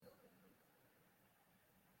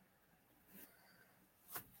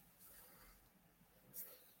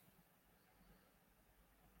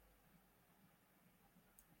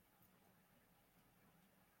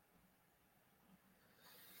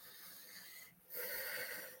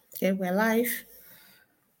Okay, we're live.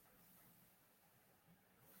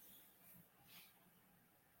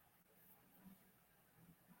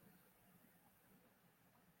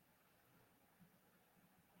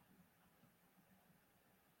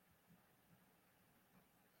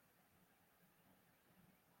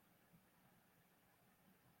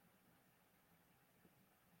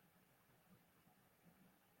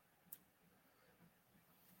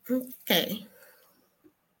 Okay.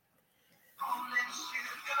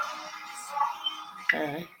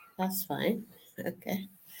 That's fine. Okay.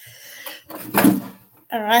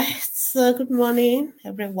 All right. So, good morning,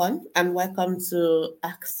 everyone, and welcome to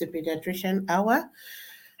Ask the Pediatrician Hour.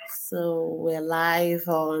 So, we're live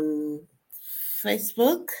on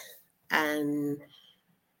Facebook and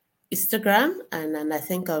Instagram, and then I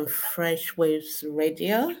think on Fresh Waves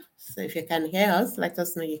Radio. So, if you can hear us, let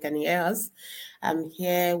us know you can hear us. I'm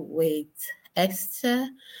here with Esther.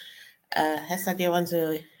 Esther, do you want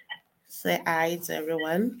to say hi to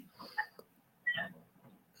everyone?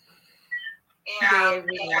 Good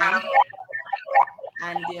day, everyone,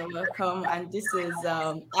 and you're welcome. And this is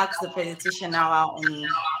Ask the Pediatrician Hour on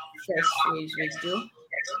Fresh Waves Radio.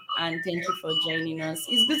 And thank you for joining us.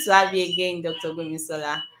 It's good to have you again, Dr.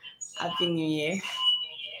 Gomisola. Happy New Year.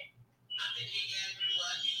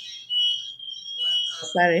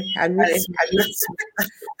 Sorry, I missed.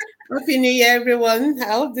 Happy New Year, everyone.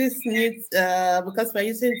 I hope this needs, because we're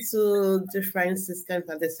using two different systems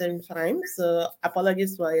at the same time. So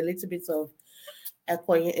apologies for a little bit of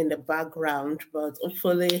echoing in the background, but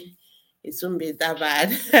hopefully it won't be that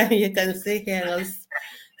bad. You can still hear us.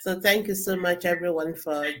 So thank you so much, everyone,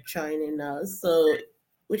 for joining us. So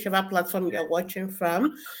whichever platform you're watching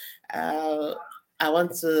from, uh, I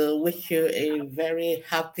want to wish you a very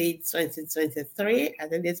happy 2023. I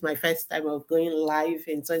think it's my first time of going live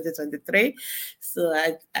in 2023. So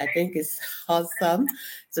I think it's awesome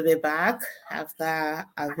to be back after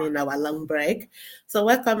having our long break. So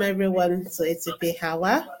welcome everyone to ATP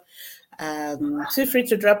Hour. Feel free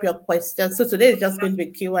to drop your questions. So today is just going to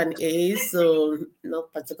be Q&A, so no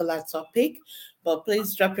particular topic, but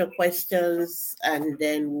please drop your questions and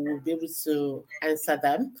then we will be able to answer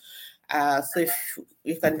them. So if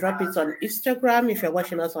you can drop it on Instagram, if you're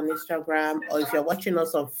watching us on Instagram, or if you're watching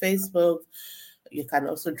us on Facebook, you can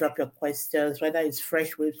also drop your questions, whether it's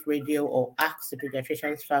Fresh Waves Radio or Ask the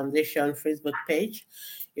Pediatricians Foundation Facebook page.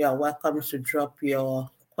 You are welcome to drop your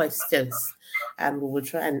questions and we will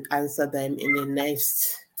try and answer them in the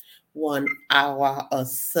next 1 hour or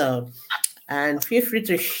so. And feel free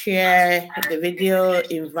to share the video,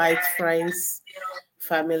 invite friends,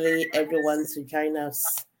 family, everyone to join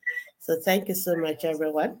us. So thank you so much,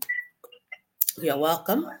 everyone. You're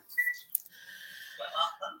welcome.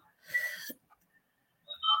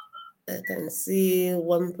 I can see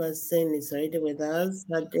one person is already with us,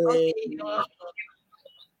 but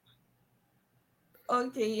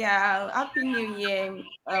Okay, yeah. Happy New Year,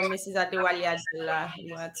 Mrs. Adewale Adela.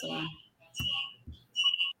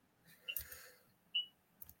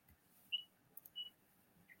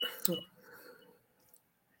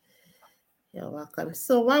 You're welcome.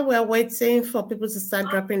 So while we're waiting for people to start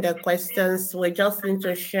dropping their questions, we just need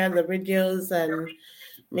to share the videos and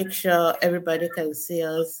make sure everybody can see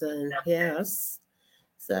us and hear us.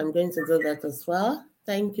 So I'm going to do that as well.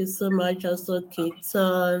 Thank you so much, also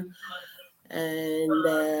Keaton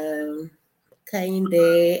and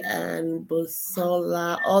Kainde and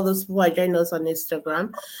Busola, all those who are joining us on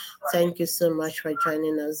Instagram. Thank you so much for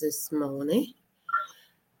joining us this morning.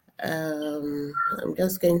 I'm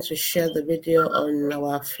just going to share the video on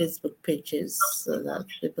our Facebook pages so that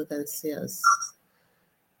people can see us.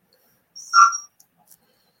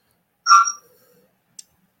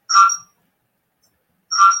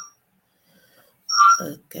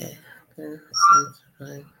 Okay.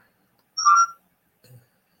 Okay.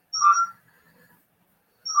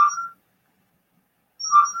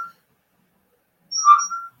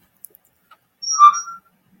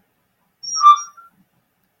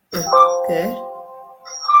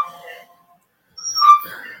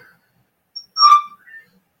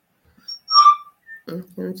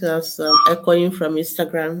 Just echoing from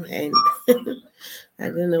Instagram, and I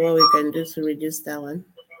don't know what we can do to reduce that one.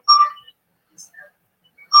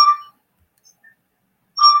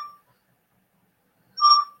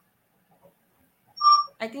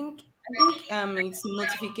 I think it's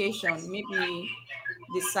notification. Maybe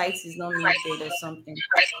the site is not muted or something.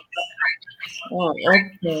 Oh,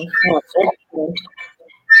 okay.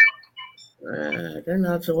 I don't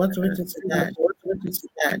know what to do to that.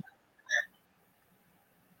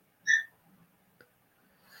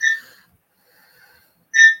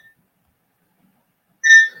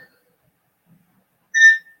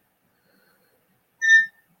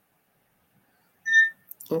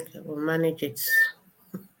 Okay, we'll manage it.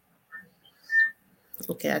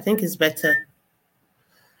 Okay, I think it's better.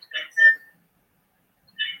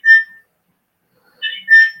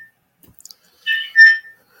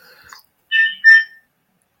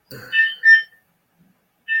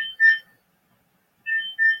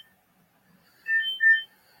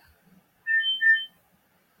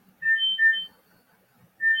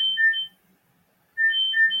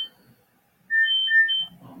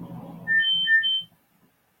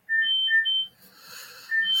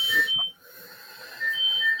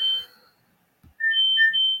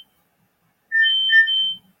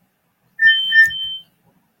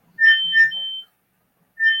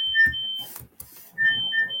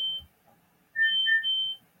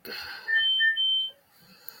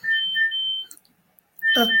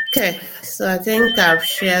 Okay, so I think I've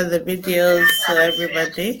shared the videos to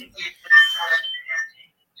everybody.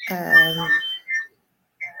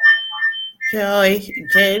 Joy,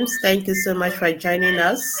 James, thank you so much for joining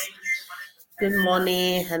us. Good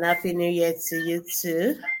morning and Happy New Year to you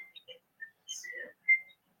too.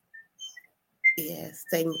 Yes,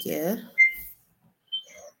 thank you.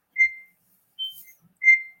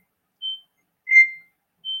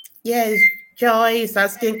 Yes, Joy is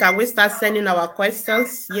asking, can we start sending our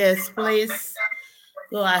questions? Yes, please.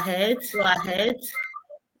 Go ahead.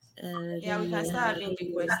 Yeah, we can start having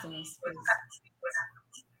the questions, please.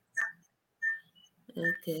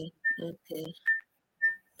 Okay.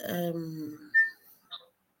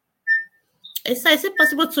 Is it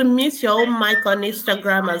possible to mute your own mic on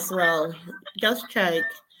Instagram as well? Just check.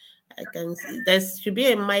 I can see there should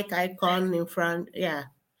be a mic icon in front. Yeah,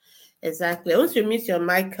 exactly. Once you mute your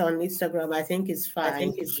mic on Instagram, I think it's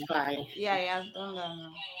fine. Yeah, I've done that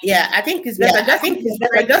now. Yeah, I think it's better. Just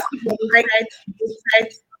keep your mic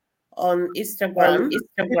on Instagram.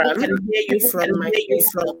 People can hear you from my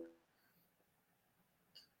phone.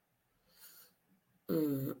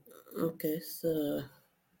 Okay, so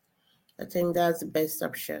I think that's the best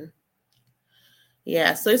option.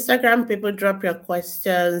 Yeah, so Instagram, people drop your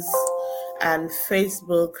questions, and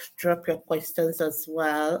Facebook, drop your questions as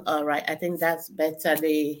well. All right, I think that's better.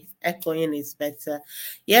 The echoing is better.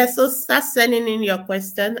 Yeah, so start sending in your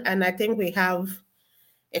question, and I think we have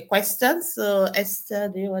a question. So Esther,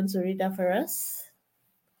 do you want to read that for us?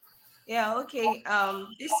 Yeah, okay.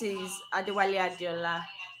 This is Adewale Adiola,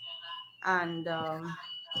 and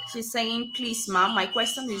she's saying, please, ma'am, my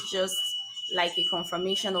question is just like a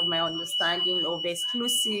confirmation of my understanding of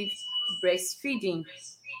exclusive breastfeeding.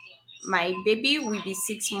 My baby will be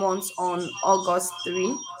 6 months on August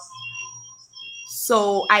 3.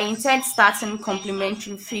 So I intend starting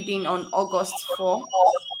complementary feeding on August 4.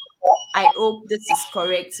 I hope this is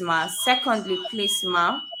correct, ma. Secondly, please,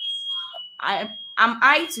 ma, am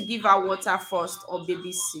I to give her water first or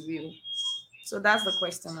baby cereal? So that's the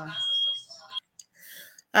question, ma.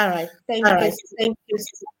 All right, thank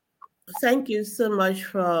you so much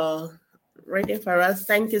for reading for us.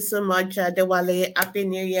 Thank you so much, Dewale. Happy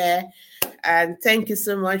New Year. And thank you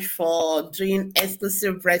so much for doing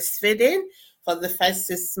exclusive breastfeeding for the first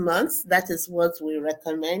 6 months. That is what we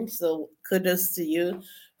recommend. So kudos to you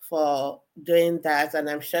for doing that. And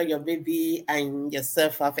I'm sure your baby and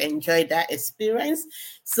yourself have enjoyed that experience.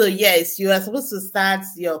 So yes, you are supposed to start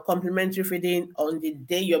your complementary feeding on the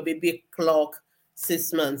day your baby clock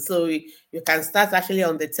 6 months. So you can start actually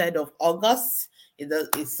on the 3rd of August.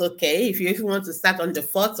 It's okay. If you want to start on the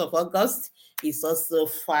 4th of August, it's also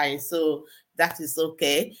fine. So that is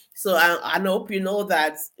okay. So I hope you know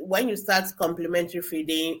that when you start complementary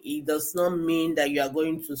feeding, it does not mean that you are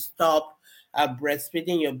going to stop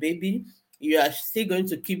breastfeeding your baby. You are still going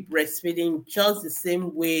to keep breastfeeding just the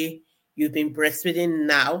same way you've been breastfeeding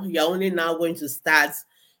now. You're only now going to start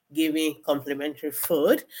giving complementary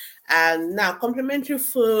food. And now complementary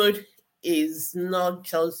food is not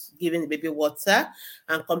just giving the baby water,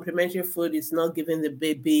 and complementary food is not giving the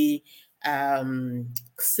baby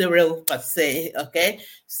cereal per se. Okay,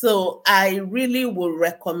 so I really would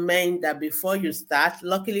recommend that before you start,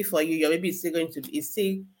 luckily for you, your baby is still going to be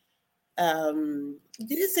still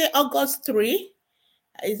did you say August 3?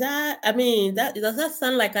 Is that, I mean, that does that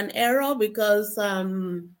sound like an error? Because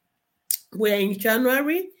we're in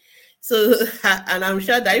January. So, and I'm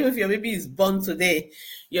sure that even if your baby is born today,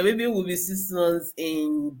 your baby will be 6 months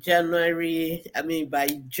in January, I mean, by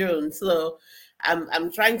June. So, I'm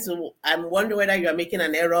wondering whether you are making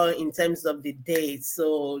an error in terms of the date.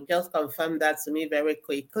 So, just confirm that to me very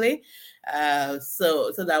quickly,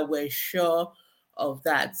 so that we're sure of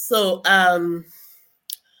that. So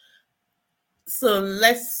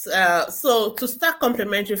to start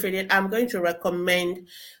complementary feeding, I'm going to recommend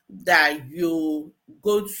that you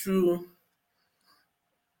go through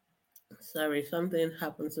Sorry, something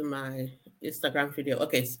happened to my Instagram video.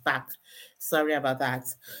 Okay, it's back. Sorry about that.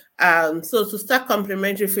 So to start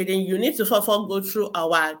complementary feeding, you need to first of all go through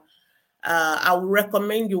our. I would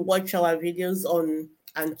recommend you watch our videos on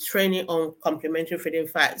and training on complementary feeding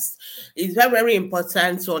first. It's very very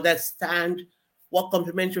important to understand what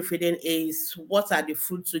complementary feeding is, what are the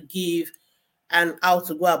food to give, and how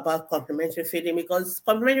to go about complementary feeding, because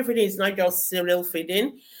complementary feeding is not just cereal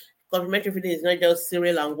feeding. Complementary feeding is not just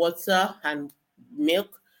cereal and water and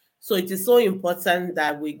milk. So it is so important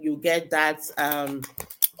that you get that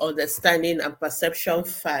understanding and perception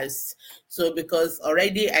first. So because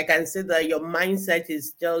already I can see that your mindset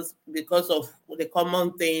is just because of the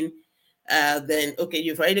common thing, then okay,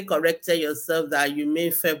 you've already corrected yourself that you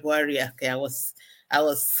mean February. Okay, I was I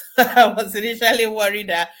was initially worried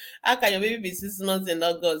that how can your baby be 6 months in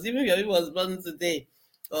August? Even if your baby was born today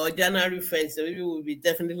or January 1st, your baby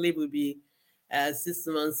will be 6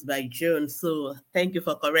 months by June. So thank you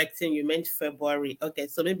for correcting. You meant February. Okay,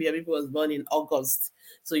 so maybe your baby was born in August.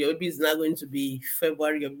 So your baby is now going to be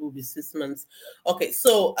February, your baby will be 6 months. Okay,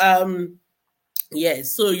 so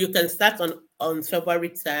yes, so you can start on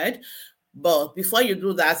February 3rd. But before you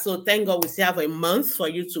do that, so thank God we still have a month for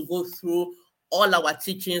you to go through all our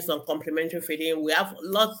teachings on complementary feeding. We have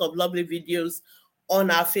lots of lovely videos on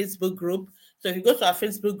our Facebook group. So if you go to our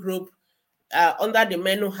Facebook group, under the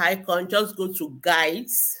menu icon, just go to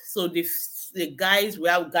guides. So the guides, we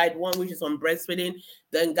have guide 1, which is on breastfeeding,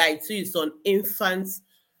 then guide 2 is on infants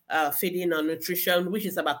feeding and nutrition, which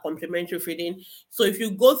is about complementary feeding. So if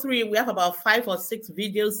you go through it, we have about 5 or 6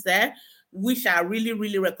 videos there, which I really,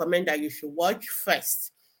 really recommend that you should watch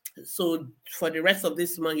first. So for the rest of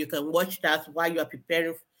this month, you can watch that while you are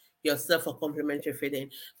preparing yourself for complementary feeding,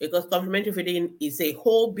 because complementary feeding is a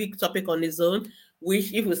whole big topic on its own,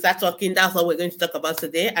 which if we start talking, that's what we're going to talk about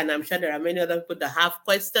today. And I'm sure there are many other people that have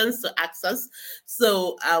questions to ask us.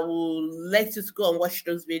 So I will let you go and watch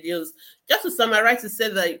those videos. Just to summarize, to say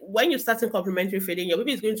that when you're starting complementary feeding, your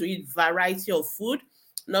baby is going to eat variety of food,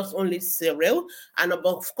 not only cereal. And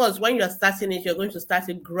of course, when you're starting it, you're going to start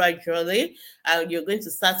it gradually. You're going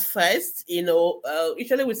to start first.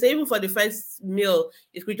 Usually we say even for the first meal,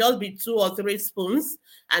 it could just be 2 or 3 spoons.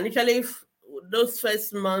 And usually, if those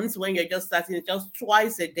first months when you're just starting, it's just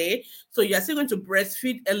twice a day. So you're still going to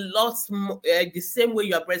breastfeed a lot more, the same way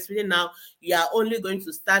you're breastfeeding now. You are only going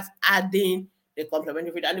to start adding the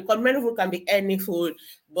complementary food, and the complementary food can be any food,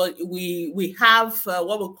 but we have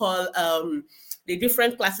what we call the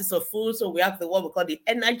different classes of food. So we have what we call the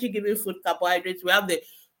energy giving food, carbohydrates. We have the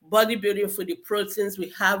bodybuilding food, the proteins.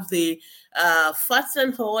 We have the fats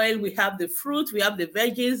and oil. We have the fruit. We have the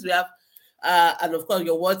veggies. We have and of course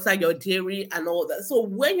your water, your dairy, and all that. So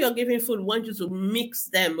when you're giving food, we want you to mix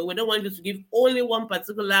them, but we don't want you to give only one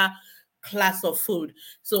particular class of food.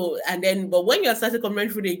 So but when you're starting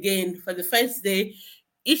complementary food again for the first day,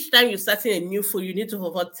 each time you're starting a new food, you need to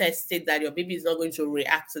overall test it that your baby is not going to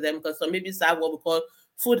react to them, because some babies have what we call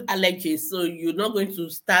food allergies. So you're not going to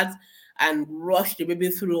start and rush the baby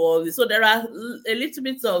through all this. So there are a little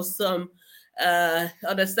bit of some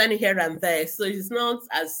understanding here and there. So it's not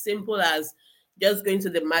as simple as just going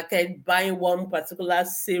to the market, buying one particular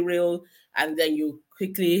cereal, and then you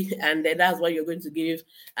quickly, and then that's what you're going to give,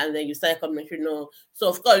 and then you start complementary. No. So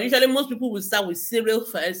of course, usually most people will start with cereal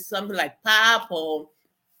first, something like pap or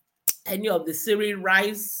any of the cereal,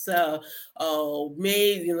 rice,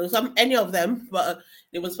 maize, any of them. But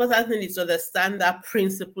the most important thing is to understand that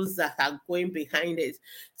principles that are going behind it.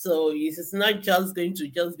 So it's not just going to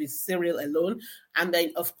just be cereal alone. And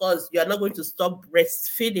then, of course, you're not going to stop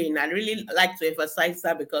breastfeeding. I really like to emphasize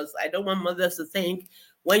that, because I don't want mothers to think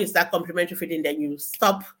when you start complementary feeding, then you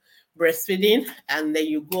stop breastfeeding and then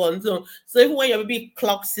you go on. So even when your baby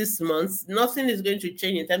clocks 6 months, nothing is going to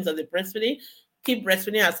change in terms of the breastfeeding. Keep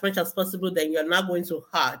breastfeeding as much as possible, then you're not going to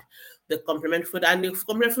hard the complementary food. And the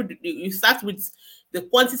complementary food, you start with the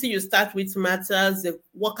quantity you start with matters,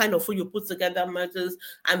 what kind of food you put together matters,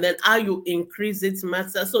 and then how you increase it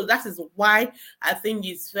matters. So that is why I think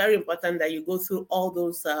it's very important that you go through all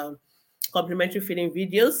those complementary feeding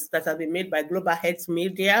videos that have been made by Global Health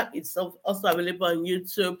Media. It's also available on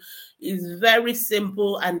YouTube. It's very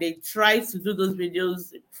simple, and they try to do those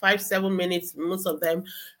videos 5-7 minutes, most of them,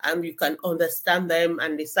 and you can understand them.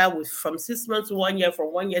 And they start with from 6 months to 1 year,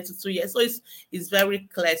 from 1 year to 2 years. So it's very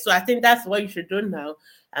clear. So I think that's what you should do now.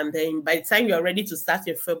 And then by the time you're ready to start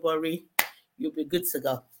in February, you'll be good to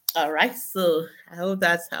go. All right. So I hope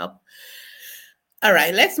that's helped. All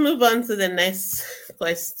right, let's move on to the next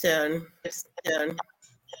question.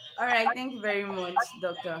 All right, thank you very much,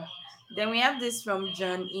 Doctor. Then we have this from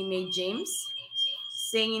John Ime James.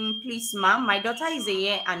 saying, please, ma'am, my daughter is a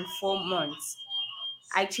year and 4 months.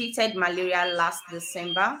 I treated malaria last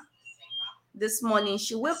December. This morning,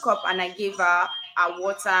 she woke up and I gave her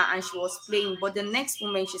water and she was playing. But the next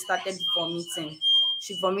moment, she started vomiting.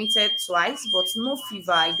 She vomited twice, but no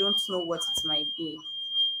fever. I don't know what it might be.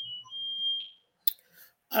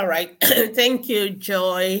 All right. Thank you,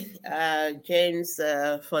 Joy, James,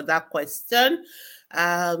 for that question.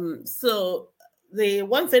 So the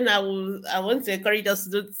one thing I want to encourage us to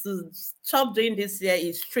do to stop doing this year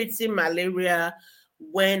is treating malaria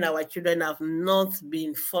when our children have not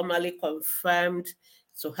been formally confirmed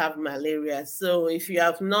to have malaria. So if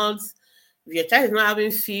your child is not having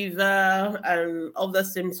fever and other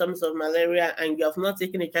symptoms of malaria and you have not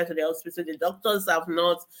taken the child to the hospital, the doctors have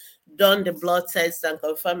not done the blood test and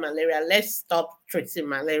confirmed malaria, let's stop treating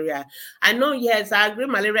malaria. I know, yes, I agree,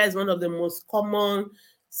 malaria is one of the most common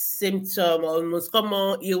symptom or most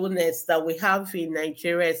common illness that we have in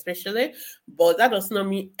Nigeria, especially, but that does not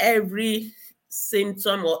mean every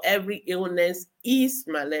symptom or every illness is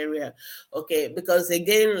malaria. Okay, because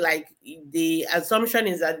again, like the assumption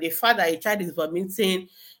is that the fact that a child is vomiting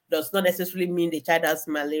does not necessarily mean the child has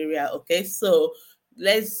malaria. Okay, so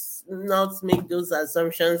let's not make those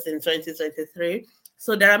assumptions in 2023.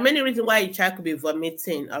 So there are many reasons why a child could be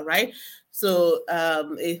vomiting. All right. So a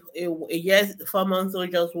year 4 months old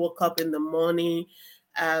just woke up in the morning.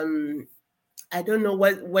 I don't know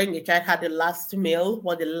when the child had the last meal,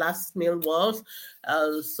 what the last meal was.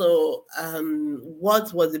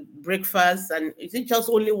 What was the breakfast? And is it just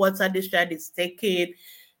only water this child is taking?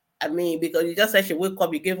 I mean, because you just said she woke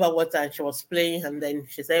up, you gave her water and she was playing and then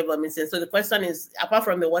she said vomiting. So the question is, apart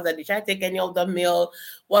from the water, did child take any other meal?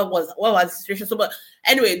 What was the situation? So but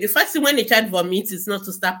anyway, the first thing when the child vomits is not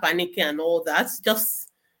to start panicking and all that. Just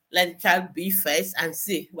let the child be first and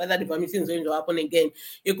see whether the vomiting is going to happen again.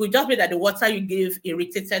 It could just be that the water you gave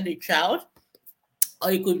irritated the child,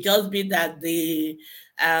 or it could just be that the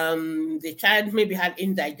child maybe had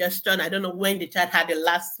indigestion. I don't know when the child had the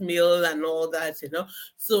last meal and all that.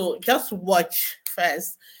 So just watch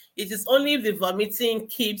first. It is only if the vomiting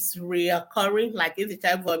keeps reoccurring, like if the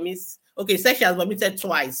child vomits. Okay, say she has vomited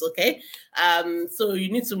twice. Okay, so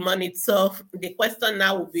you need to monitor. The question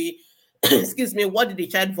now will be, excuse me, what did the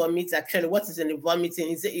child vomit actually? What is in the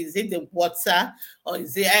vomiting? Is it the water, or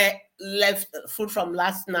is it left food from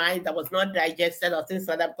last night that was not digested or things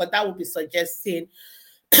like that? Because that would be suggesting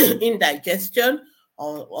indigestion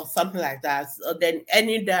or something like that. Or then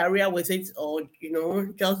any diarrhea with it, or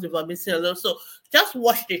just the vomiting alone. So just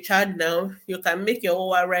watch the child now. You can make your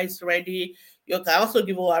ORS ready. You can also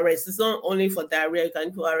give ORS. It's not only for diarrhea, you can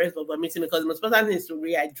give ORS for vomiting, because the most important thing is to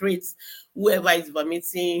rehydrate whoever is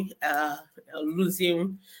vomiting,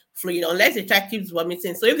 losing fluid, unless the child keeps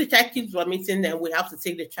vomiting. So if the child keeps vomiting, then we have to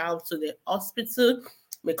take the child to the hospital,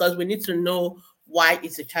 because we need to know why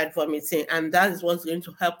is the child vomiting, and that is what's going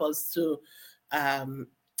to help us to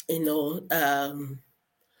know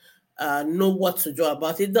what to do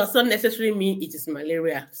about it. It does not necessarily mean it is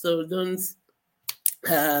malaria, so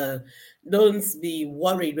uh, don't be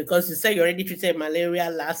worried because you say you already treated malaria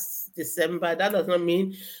last December. That does not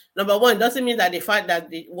mean, number one, it doesn't mean that the fact that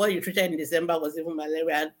what you treated in December was even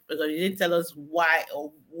malaria, because you didn't tell us why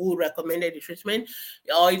or who recommended the treatment.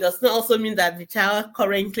 Or it does not also mean that the child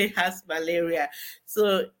currently has malaria.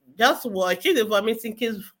 So just watch. If the vomiting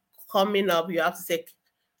keeps coming up, you have to take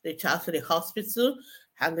the child to the hospital,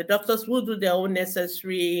 and the doctors will do their own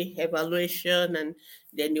necessary evaluation, and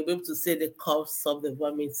then you'll be able to see the cause of the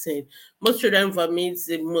vomiting. Most children vomit.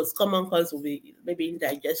 The most common cause will be maybe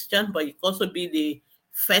indigestion, but it could also be the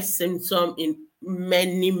first symptom in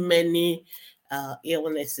many, many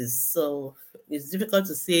illnesses. So it's difficult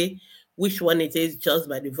to say which one it is just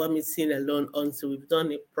by the vomiting alone until we've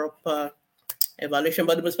done a proper evaluation.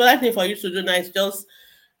 But the most important thing for you to do now is just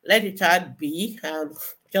let the child be, and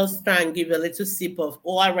just try and give a little sip of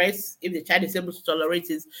ORS if the child is able to tolerate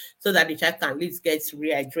it, so that the child can at least get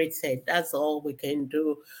rehydrated. That's all we can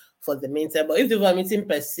do for the meantime. But if the vomiting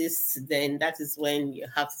persists, then that is when you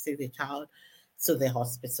have to take the child to the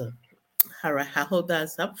hospital. All right, I hope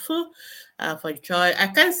that's helpful for Joy. I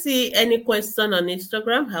can't see any question on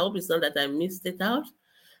Instagram. I hope it's not that I missed it out.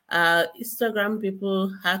 Instagram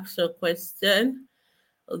people, ask your question.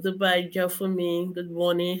 Dubai Jafumi, good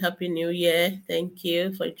morning, happy new year. Thank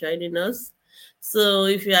you for joining us. So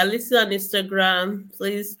if you are listening on Instagram,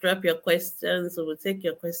 please drop your questions. We will take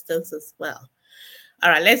your questions as well.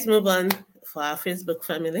 All right, let's move on for our Facebook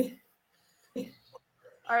family.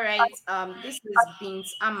 All right. This is Bint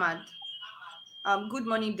Ahmad. Good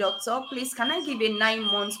morning, doctor. Please, can I give a 9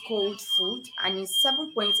 months cold food and is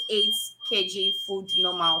 7.8 kg food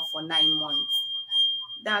normal for 9 months?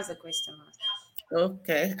 That's a question mark.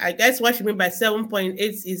 Okay, I guess what you mean by 7.8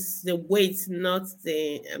 is the weight, not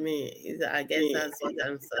the. I mean, I guess that's what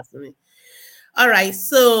answers to me. All right,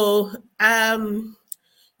 so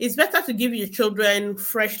it's better to give your children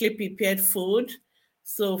freshly prepared food.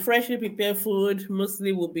 So freshly prepared food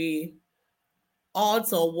mostly will be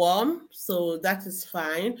hot or warm, so that is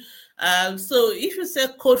fine. So if you say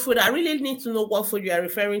cold food, I really need to know what food you are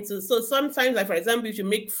referring to. So sometimes, like for example, if you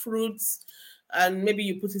make fruits and maybe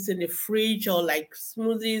you put it in the fridge or like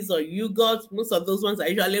smoothies or yogurt, most of those ones are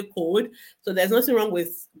usually cold. So there's nothing wrong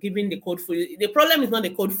with giving the cold food. The problem is not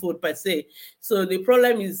the cold food per se. So the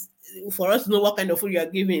problem is for us to know what kind of food you are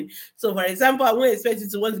giving. So for example, I won't expect you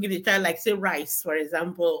to want to give a child like say rice, for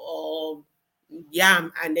example, or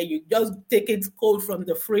yam, and then you just take it cold from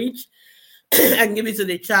the fridge and give it to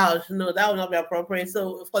the child. No, that will not be appropriate.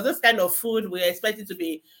 So for this kind of food, we expect it to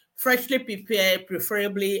be freshly prepared,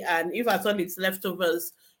 preferably, and if at all it's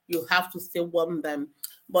leftovers, you have to still warm them.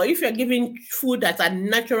 But if you're giving food that are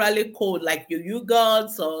naturally cold, like your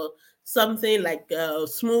yogurts or something like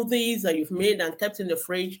smoothies that you've made and kept in the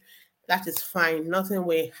fridge, that is fine. Nothing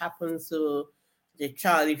will happen to the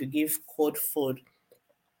child if you give cold food.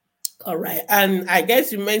 All right. And I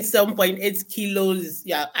guess you meant 7.8 kilos.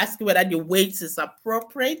 Yeah, asking whether the weight is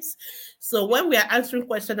appropriate. So when we are answering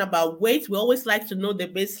question about weight, we always like to know the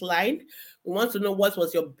baseline. We want to know what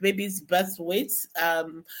was your baby's birth weight.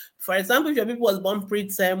 For example, if your baby was born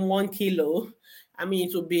preterm 1 kilo, I mean,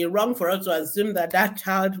 it would be wrong for us to assume that that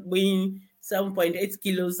child weighing 7.8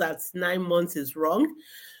 kilos at 9 months is wrong.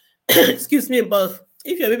 Excuse me, but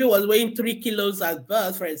if your baby was weighing 3 kilos at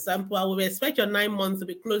birth, for example, I would expect your 9 months to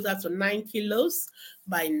be closer to 9 kilos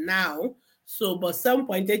by now. So, but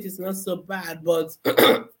 7.8 is not so bad, but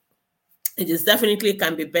it is definitely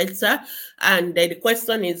can be better. And then the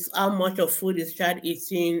question is how much of food is child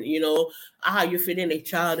eating, how are you feeding a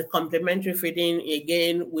child? Complementary feeding,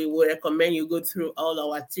 again, we will recommend you go through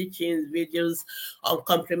all our teachings videos on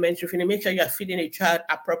complementary feeding. Make sure you're feeding a child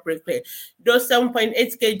appropriately. Those 7.8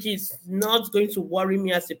 kg is not going to worry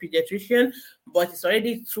me as a pediatrician, but it's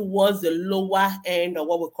already towards the lower end of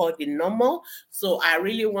what we call the normal. So I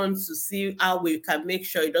really want to see how we can make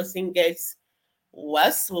sure it doesn't get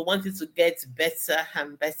worse. We want it to get better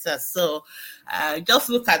and better. So just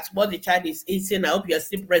look at what the child is eating. I hope you're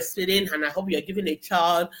still breastfeeding, and I hope you're giving a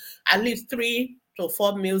child at least 3 to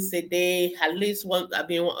 4 meals a day, at least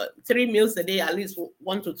 3 meals a day, at least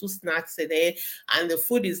 1 to 2 snacks a day. And the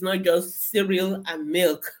food is not just cereal and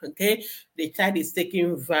milk. Okay, the child is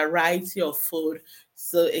taking variety of food.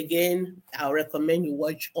 So again, I recommend you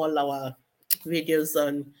watch all our videos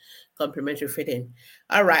on complementary feeding.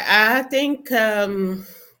 All right, I think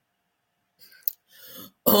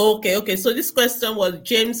okay. So this question was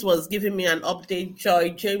James was giving me an update. Joy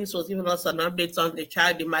James was giving us an update on the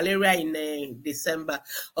child, the malaria in December.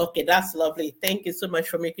 Okay, that's lovely. Thank you so much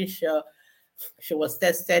for making sure she was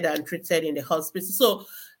tested and treated in the hospital.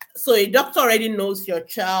 So a doctor already knows your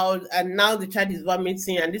child, and now the child is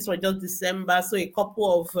vomiting, and this was just December. So a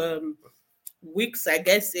couple of weeks, I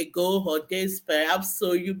guess, ago or days perhaps.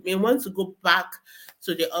 So you may want to go back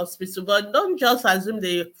to the hospital, but don't just assume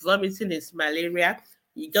the vomiting is malaria.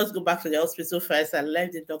 You just go back to the hospital first and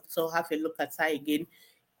let the doctor have a look at her again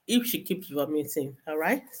if she keeps vomiting. All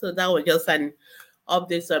right. So that was just an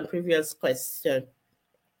update on previous question.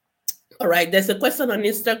 All right. There's a question on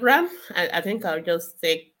Instagram. I think I'll just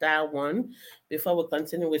take that one before we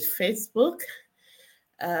continue with Facebook.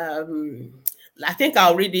 I think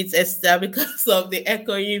I'll read it, Esther, because of the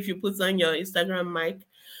echoing if you put on your Instagram mic.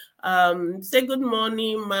 Say good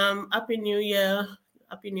morning, ma'am. Happy New Year.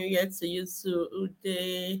 Happy New Year to you too,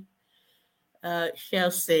 Ude.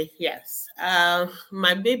 Chelsea, yes.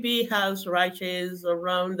 My baby has rashes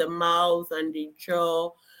around the mouth and the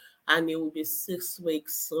jaw, and it will be 6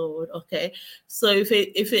 weeks old. Okay, so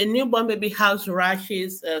if a newborn baby has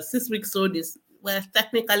rashes, 6 weeks old is well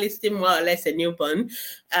technically still more or less a newborn.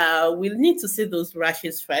 We need to see those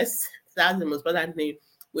rashes first. That's the most important thing.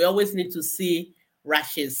 We always need to see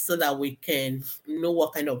rashes so that we can know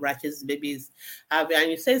what kind of rashes babies have.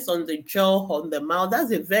 And you say it's on the jaw, on the mouth.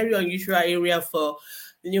 That's a very unusual area for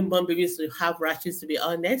newborn babies to have rashes, to be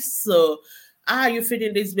honest. So how are you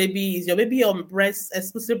feeding this baby? Is your baby on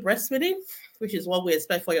exclusive breastfeeding, which is what we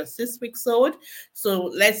expect for your 6 weeks old? So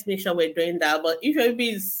let's make sure we're doing that. But if your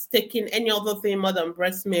baby is taking any other thing more than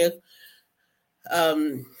breast milk,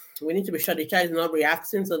 we need to be sure the child is not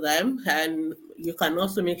reacting to them. And you can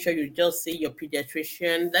also make sure you just see your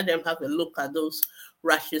pediatrician, let them have a look at those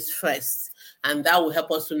rashes first. And that will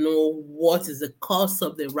help us to know what is the cause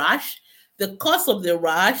of the rash. The cause of the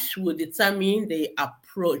rash will determine the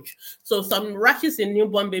approach. So some rashes in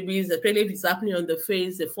newborn babies, especially if it's happening on the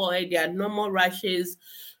face, the forehead, they are normal rashes.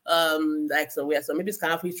 Like so where some babies can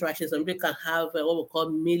have heat rashes, some babies can have what we call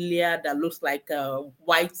milia that looks like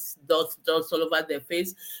white dots all over their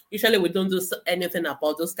face. Usually we don't do anything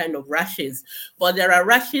about those kind of rashes, but there are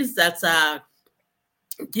rashes that are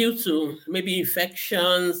due to maybe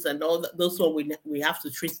infections and all that, those one we have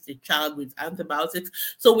to treat the child with antibiotics.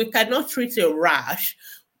 So we cannot treat a rash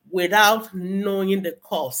without knowing the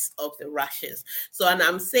cause of the rashes. So, and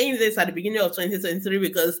I'm saying this at the beginning of 2023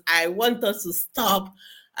 because I want us to stop,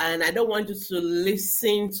 and I don't want you to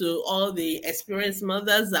listen to all the experienced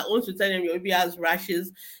mothers that want to tell them your baby has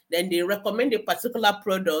rashes. Then they recommend a particular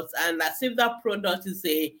product, and as if that product is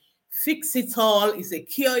a fix it all, is a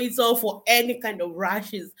cure it all for any kind of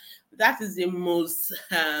rashes. That is the most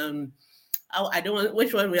I don't want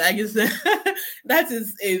which one will I use. That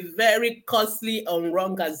is a very costly and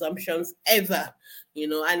wrong assumptions ever.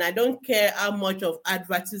 And I don't care how much of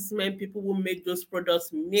advertisement people will make those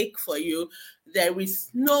products make for you. There is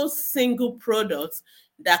no single product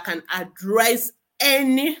that can address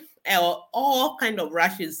any or all kind of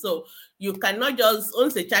rashes. So you cannot just,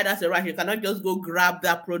 once a child has a rash, you cannot just go grab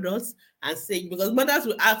that product and say, because mothers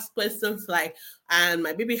will ask questions like, and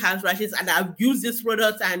my baby has rashes and I've used this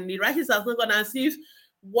product and the rashes has not gone, as if,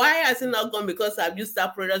 why has it not gone? Because I've used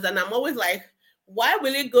that product. And I'm always like, why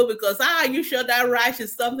will it go? Because are you sure that rash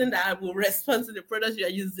is something that will respond to the product you're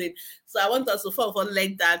using? So I want us to first of all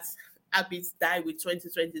let that habit die with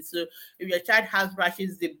 2022. If your child has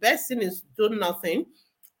rashes, the best thing is do nothing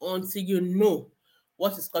until you know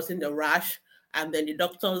what is causing the rash, and then the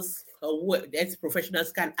doctors or the health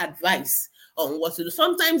professionals can advise on what to do.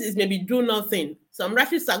 Sometimes it's maybe do nothing. Some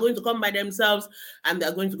rashes are going to come by themselves and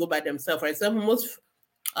they're going to go by themselves. For example, most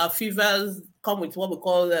fevers come with what we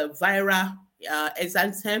call viral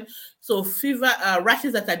exanthem. So fever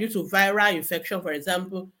rashes that are due to viral infection, for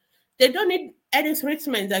example, they don't need any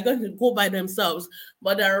treatment. They're going to go by themselves.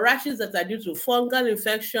 But there are rashes that are due to fungal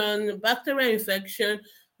infection, bacterial infection.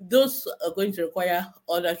 Those are going to require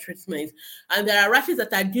other treatments. And there are rashes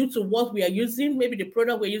that are due to what we are using, maybe the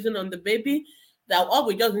product we're using on the baby, that all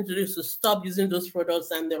we just need to do is to stop using those products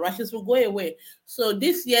and the rashes will go away. So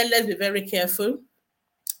this year, let's be very careful.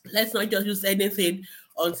 Let's not just use anything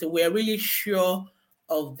until we're really sure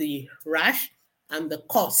of the rash and the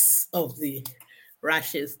cause of the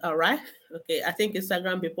rashes. All right. Okay. I think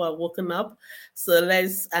Instagram people are woken up. So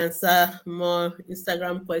let's answer more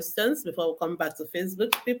Instagram questions before we come back to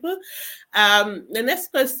Facebook people. The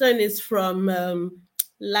next question is from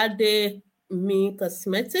Lade Me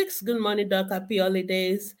Cosmetics. Good morning, Doc. Happy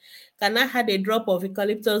holidays. Can I add a drop of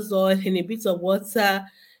eucalyptus oil in a bit of water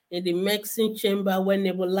in the mixing chamber when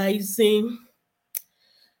nebulizing?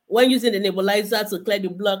 When using the nebulizer to clear the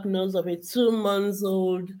blocked nose of a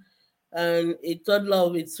 2-month-old and a toddler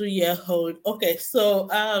of a 2-year-old. Okay, so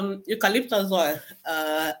eucalyptus oil,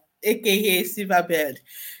 aka silverbird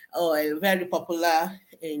oil, very popular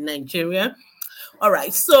in Nigeria. All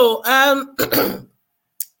right, so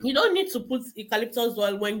you don't need to put eucalyptus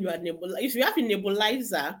oil when you are nebulizer. If you have a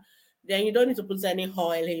nebulizer, then you don't need to put any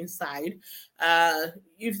oil inside.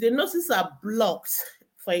 If the noses are blocked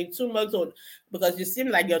for a 2-month-old, because you seem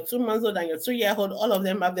like your 2-month-old and your 2-year-old, all of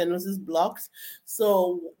them have their noses blocked.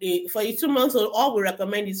 So for a 2-month-old, all we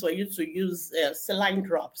recommend is for you to use saline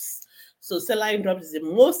drops. So saline drops is the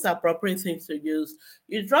most appropriate thing to use.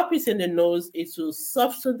 You drop it in the nose, it will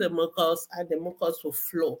soften the mucus and the mucus will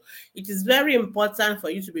flow. It is very important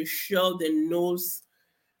for you to be sure the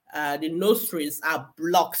nostrils are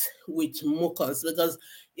blocked with mucus, because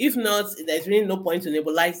if not, there's really no point to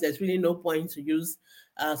nebulize. There's really no point to use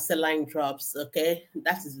saline drops. Okay,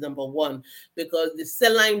 that is number one, because the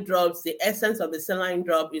saline drops, the essence of the saline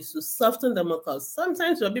drop is to soften the mucus.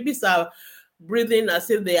 Sometimes your babies are breathing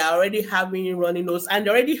as if they are already having runny nose, and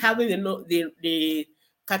they're already having the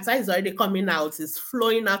kata is already coming out, it's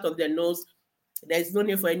flowing out of their nose. There's no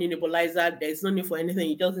need for any nebulizer. There's no need for anything.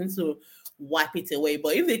 You just need to wipe it away.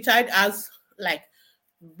 But if the child has like,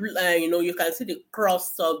 you can see the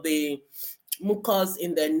crust of the mucus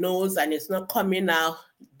in the nose and it's not coming out,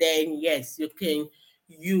 then yes, you can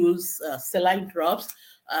use saline drops.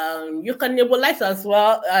 You can nebulize as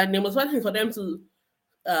well. And there was one thing for them to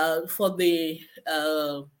for the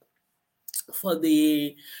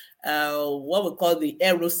what we call the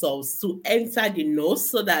aerosols to enter the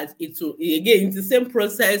nose, so that it will, again, it's the same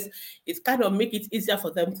process. It kind of make it easier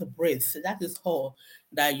for them to breathe. So that is all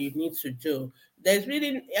that you need to do. There's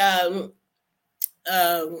really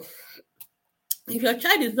if your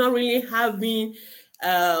child is not really having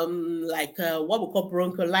like what we call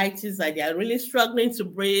bronchiolitis, like they are really struggling to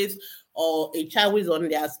breathe, or a child who is on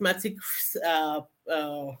the asthmatic uh,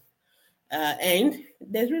 uh, and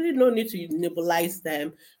there's really no need to nebulize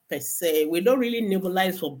them per se. We don't really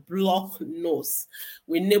nebulize for blocked nose.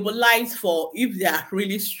 We nebulize for if they are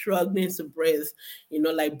really struggling to breathe,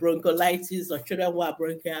 like bronchiolitis or children who are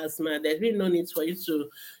bronchial asthma. There's really no need for you to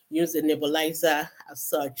use a nebulizer as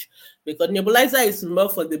such, because nebulizer is more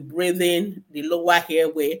for the breathing, the lower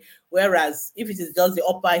airway, whereas if it is just the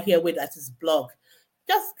upper airway that is blocked,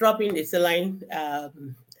 just drop in the saline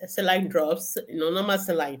drops, normal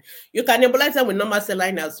saline. You can nebulize them with normal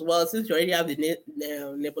saline as well, since you already have the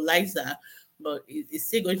nebulizer, but it's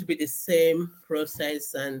still going to be the same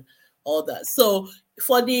process and all that. So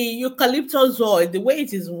for the eucalyptus oil, the way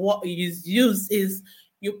it is what is used is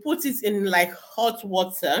you put it in like hot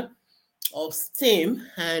water or steam,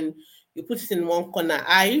 and you put it in one corner.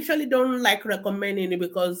 I usually don't like recommending it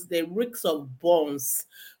because the risks of burns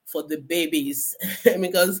for the babies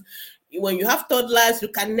because when you have toddlers, you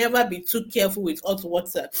can never be too careful with hot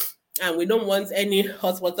water, and we don't want any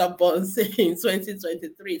hot water burns in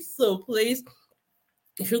 2023. So please,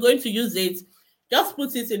 if you're going to use it, just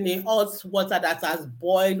put it in the hot water that has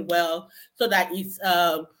boiled well, so that it's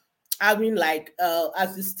having like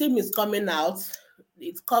as the steam is coming out,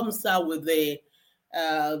 it comes out with the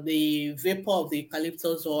vapor of the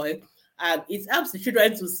eucalyptus oil, and it helps the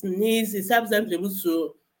children to sneeze. It helps them to be able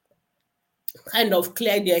to kind of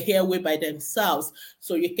clear their airway by themselves.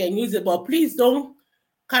 So you can use it, but please don't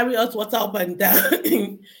carry hot water up and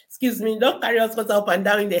down. Excuse me, don't carry hot water up and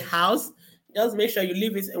down in the house. Just make sure you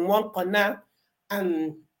leave it in one corner,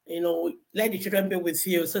 and let the children be with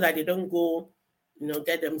you so that they don't go,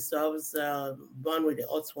 get themselves burned with the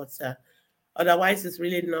hot water. Otherwise, it's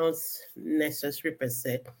really not necessary per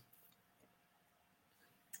se.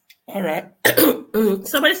 All right.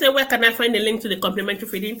 Somebody said, where can I find the link to the complimentary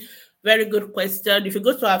feeding? Very good question. If you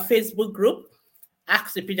go to our Facebook group,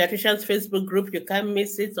 Ask the Pediatricians Facebook group, you can't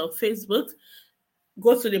miss it on Facebook.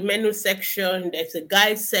 Go to the menu section. There's a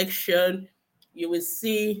guide section. You will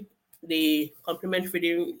see the complimentary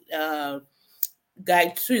feeding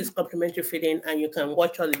guide to his complimentary feeding, and you can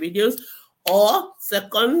watch all the videos. Or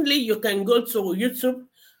secondly, you can go to YouTube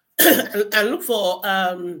and look for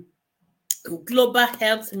Global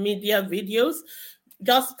Health Media videos.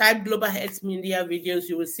 Just type Global Health Media videos.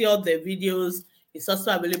 You will see all the videos. It's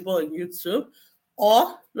also available on YouTube.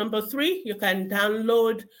 Or number 3, you can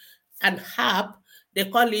download an app. They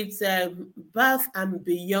call it Birth and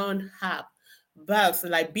Beyond app. Birth,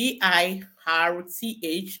 like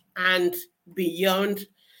BIRTH, and Beyond.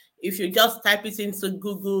 If you just type it into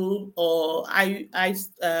Google or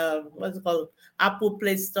what's it called, Apple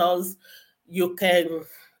Play stores, you can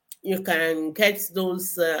get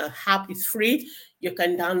those app. It's free. You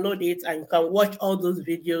can download it and you can watch all those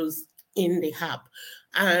videos in the app.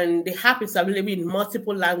 And the app is available in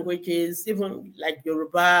multiple languages, even like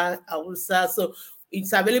Yoruba, Hausa. So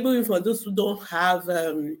it's available for those who don't have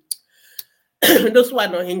those who are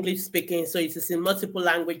not English speaking. So it is in multiple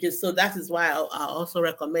languages. So that is why I also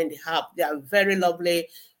recommend the app. They are very lovely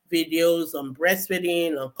videos on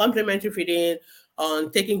breastfeeding, on complementary feeding,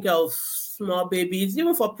 on taking care of small babies,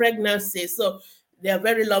 even for pregnancy. So they are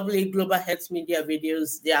very lovely Global Health Media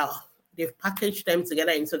videos. They've packaged them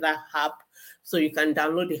together into that app. So you can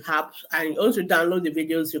download the app, and once you download the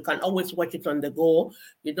videos, you can always watch it on the go.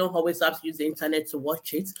 You don't always have to use the internet to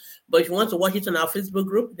watch it. But if you want to watch it on our Facebook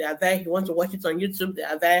group, they are there. If you want to watch it on YouTube, they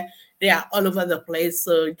are there. They are all over the place.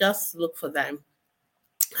 So just look for them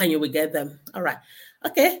and you will get them. All right.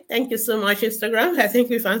 Okay. Thank you so much, Instagram. I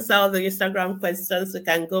think we've answered all the Instagram questions. We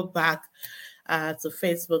can go back to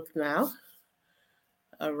Facebook now.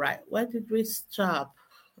 All right. Where did we stop?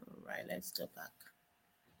 All right. Let's go back.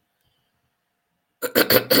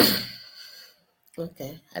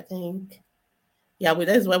 Okay, I think, yeah, well,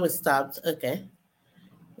 that's where we stopped. Okay,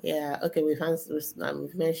 yeah, okay, we've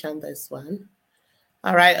mentioned this one.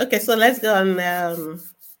 All right, okay, so let's go on.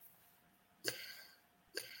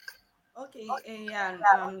 Okay, yeah,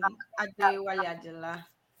 Adewale Adela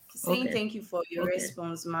saying Okay. thank you for your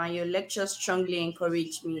response, ma. Your lecture strongly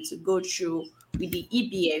encouraged me to go through with the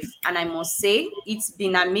EBF, and I must say it's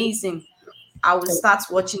been amazing. I will start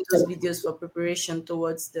watching those videos for preparation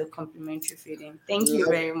towards the complimentary feeding. Thank you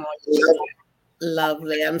very much.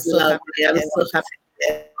 Lovely. I'm so happy. I'm so happy.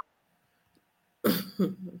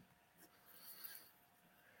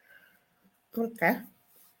 Okay.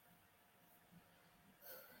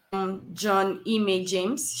 John Ime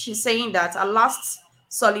James, she's saying that her last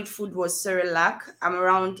solid food was Cerelac. I'm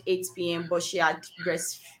around 8 p.m., but she had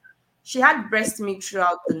She had breast milk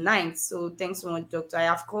throughout the night. So thanks so much, doctor. I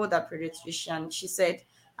have called her pediatrician. She said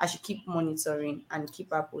I should keep monitoring and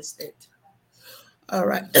keep her posted. All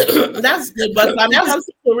right. That's good. But I'm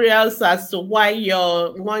also curious as to why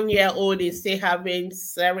your 1 year old is still having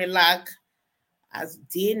Cerelac as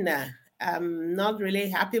dinner. I'm not really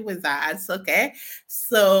happy with that. Okay.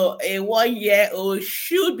 So a 1 year old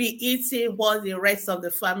should be eating what the rest of the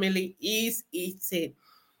family is eating.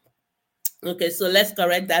 Okay, so let's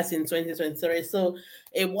correct that in 2023. So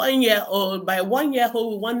a 1 year old, by 1 year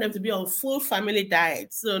old, we want them to be on full family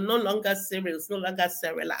diet. So no longer cereals, no longer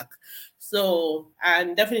Cerelac. So,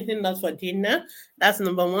 and definitely not for dinner. That's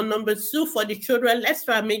number one. Number two, for the children, let's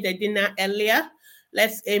try and make the dinner earlier.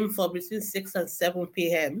 Let's aim for between 6 and 7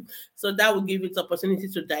 p.m. So that will give it opportunity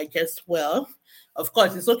to digest well. Of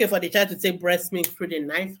course, it's okay for the child to take breast milk through the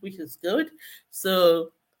night, which is good.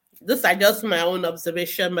 So those are just my own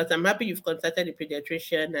observation, but I'm happy you've contacted the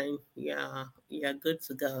pediatrician and yeah, you're good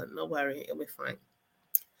to go. No worry, it'll be fine.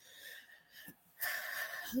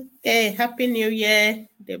 Hey, Happy New Year,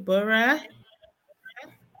 Deborah.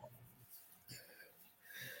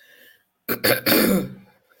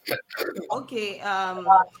 Okay,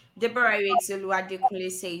 Deborah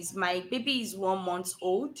Adekunle says, my baby is 1 month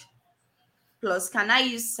old. Plus, can I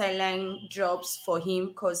use saline drops for him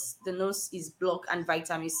because the nose is blocked and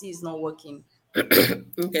vitamin C is not working?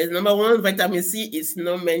 Okay, number one, vitamin C is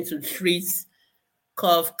not meant to treat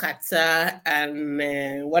cough, catarrh,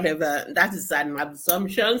 and whatever. That is an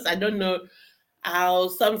assumption. I don't know how,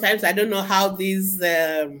 sometimes I don't know how these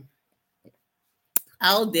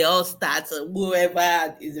how they all start,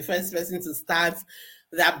 whoever is the first person to start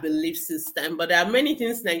that belief system. But there are many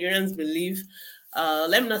things Nigerians believe.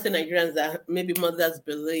 Let me not say Nigerians, that maybe mothers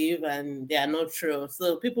believe and they are not true.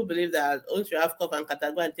 So people believe that once you have cough and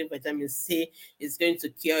catarrh, go and take vitamin C, it's going to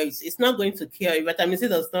cure it. It's not going to cure it. Vitamin C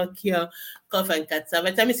does not cure cough and catarrh.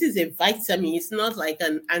 Vitamin C is a vitamin. It's not like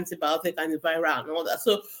an antibiotic, antiviral, and all that.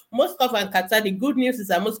 So most cough and catarrh, the good news is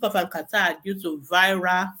that most cough and catarrh are due to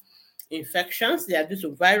viral infections. They are due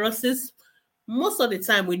to viruses. Most of the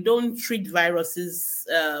time, we don't treat viruses.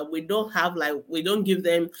 We don't give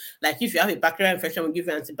them, like if you have a bacterial infection, we give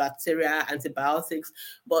you antibacterial, antibiotics.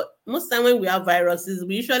 But most time when we have viruses,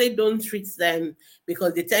 we usually don't treat them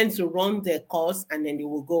because they tend to run their course and then they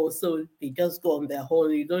will go. So they just go on their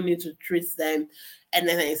own. You don't need to treat them. And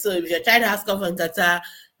then, so if your child has cough and catarrh,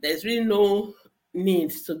 there's really no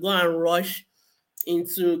need to go and rush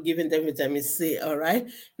into giving them vitamin C. All right.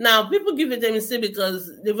 Now, people give vitamin C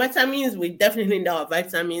because the vitamins, we definitely need our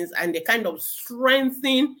vitamins and they kind of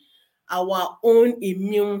strengthen our own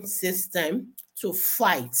immune system to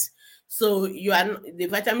fight. So the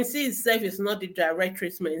vitamin C itself is not the direct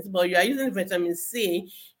treatment, but you are using vitamin C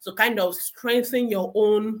to kind of strengthen your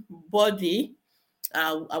own body,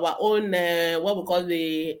 our own what we call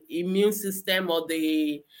the immune system, or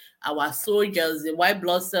our soldiers, the white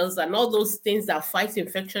blood cells, and all those things that fight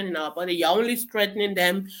infection in our body. You're only strengthening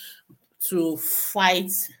them to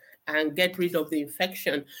fight and get rid of the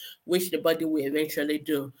infection, which the body will eventually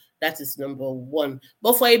do. That is number one.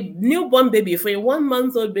 But for a newborn baby, for a 1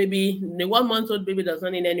 month old baby, the 1 month old baby does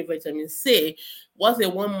not need any vitamin C. What a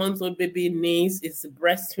 1 month old baby needs is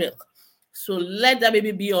breast milk. So let that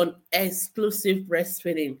baby be on exclusive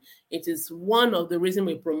breastfeeding. It is one of the reasons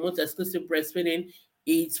we promote exclusive breastfeeding.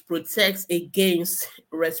 It protects against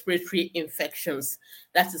respiratory infections.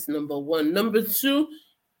 That is number one. Number two,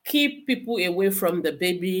 keep people away from the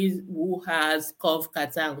babies who has cough,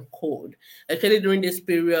 catarrh, and cold. Actually, during this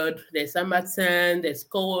period, there's summertime, there's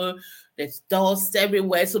cold, there's dust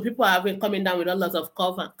everywhere. So people are coming down with a lot of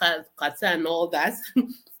cough and catarrh and all that.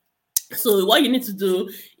 So what you need to do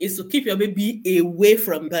is to keep your baby away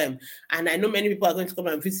from them. And I know many people are going to come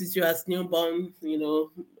and visit you as newborn,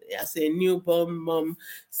 as a newborn mom.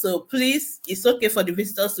 So please, it's okay for the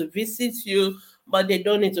visitors to visit you, but they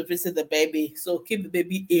don't need to visit the baby. So keep the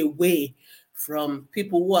baby away from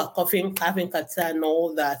people who are coughing, having catarrh and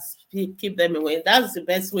all that. Keep them away. That's the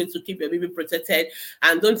best way to keep your baby protected.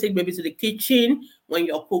 And don't take baby to the kitchen when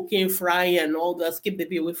you're cooking, frying, and all that. Keep the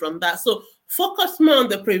baby away from that. So focus more on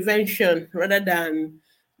the prevention rather than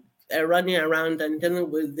running around and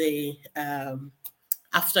dealing with the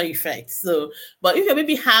after effects. So, but if your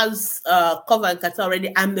baby has cough and catarrh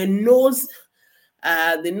already and the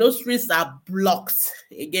nostrils are blocked.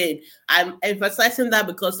 Again, I'm emphasizing that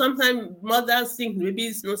because sometimes mothers think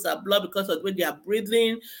babies' nose are blocked because of the way they are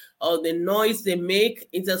breathing or the noise they make.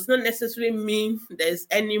 It does not necessarily mean there's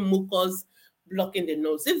any mucus blocking the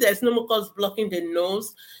nose. If there's no mucus blocking the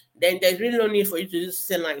nose, then there's really no need for you to use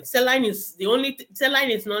saline. Saline is the only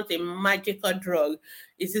saline is not a magical drug.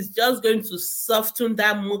 It is just going to soften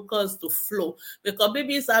that mucus to flow, because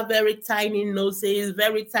babies are very tiny noses,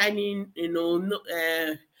 very tiny,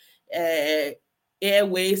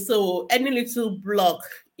 airway. So any little block,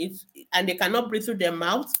 it's and they cannot breathe through their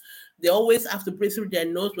mouth. They always have to breathe through their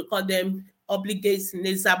nose. We call them obligate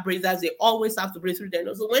nasal breathers. They always have to breathe through their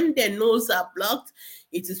nose. So when their nose are blocked,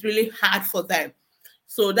 it is really hard for them.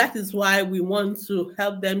 So that is why we want to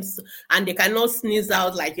help them, and they cannot sneeze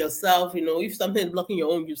out like yourself. If something is blocking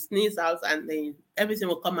your own, you sneeze out and then everything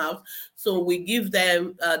will come out. So we give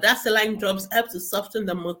them that saline drops help to soften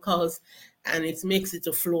the mucus, and it makes it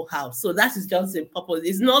to flow out. So that is just the purpose.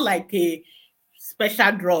 It's not like a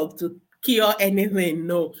special drug to cure anything.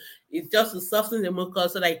 No, it's just to soften the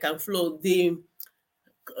mucus so that it can flow. The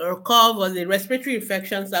cough or the respiratory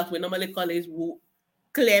infections that we normally call it will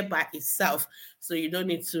clear by itself, so you don't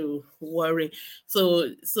need to worry.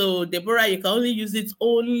 So Deborah, you can only use it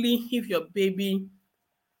only if your baby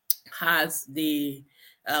has the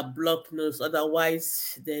blocked nose.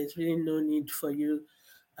 Otherwise, there's really no need for you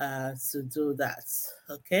to do that.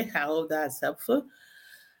 Okay, I hope that's helpful.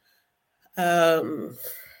 I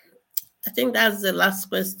think that's the last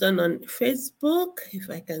question on Facebook, if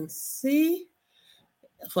I can see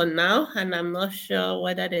for now, and I'm not sure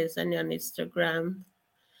whether there's any on Instagram.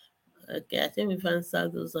 Okay, I think we've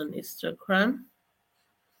answered those on Instagram.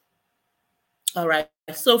 All right.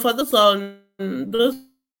 So for those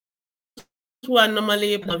who are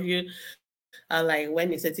normally of you are like,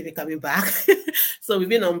 when is ATP coming back? So we've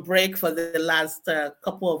been on break for the last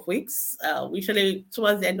couple of weeks. Usually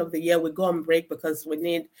towards the end of the year we go on break because we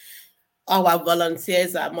need our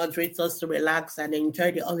volunteers, our moderators to relax and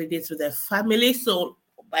enjoy the holidays with their family. So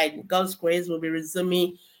by God's grace, we'll be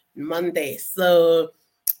resuming Monday. So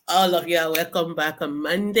all of you are welcome back on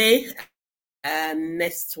Monday.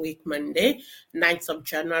 Next week, Monday, 9th of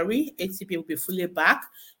January, ATP will be fully back.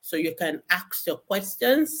 So you can ask your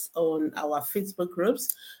questions on our Facebook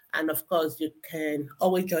groups. And of course, you can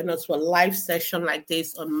always join us for a live session like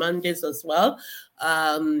this on Mondays as well,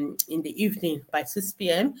 in the evening by 6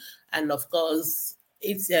 p.m. And of course,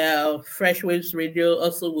 it's Fresh Waves Radio.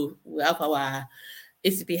 Also, we have our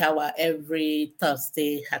ATP Hour every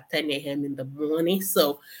Thursday at 10 a.m. in the morning.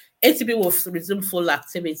 So ATP will resume full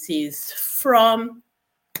activities from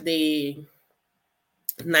the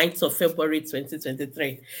 9th of February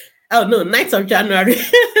 2023. Oh, no, 9th of January.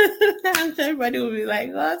 I'm sure everybody will be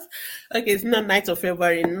like, what? Okay, it's not 9th of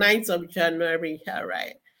February, 9th of January. All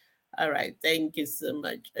right. All right. Thank you so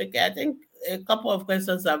much. Okay, I think a couple of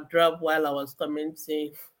questions have dropped while I was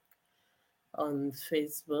commenting on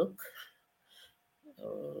Facebook.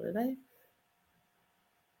 Oh, did I?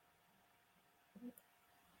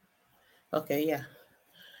 Okay, yeah.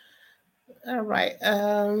 All right.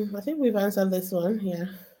 I think we've answered this one. Yeah.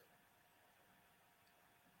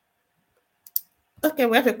 Okay,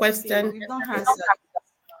 we have a question. Okay, we've not answered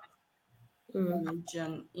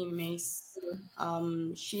John Imes.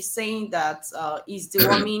 She's saying that is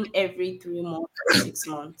deworming every 3 months or 6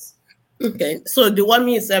 months. Okay, so the one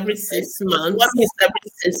is every 6 months.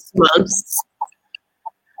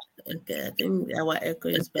 Okay, I think our echo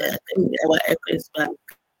is back.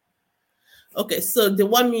 Okay, so the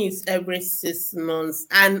one is every 6 months,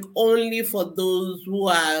 and only for those who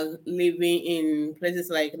are living in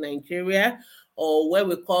places like Nigeria or where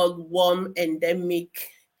we call warm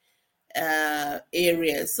endemic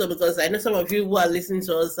areas. So because I know some of you who are listening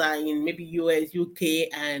to us are in maybe US, UK,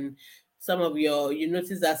 and you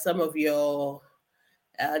notice that some of your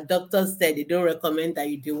doctors said they don't recommend that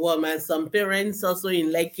you deworm, and some parents also in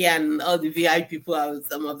Lekki and all the VI people,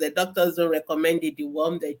 some of the doctors don't recommend they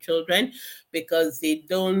deworm their children because they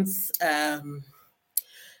don't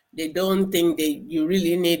think that you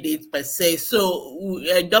really need it per se. So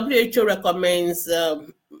WHO recommends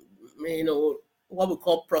what we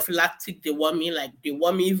call prophylactic deworming, like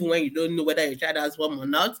deworming even when you don't know whether your child has worm or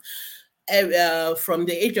not, from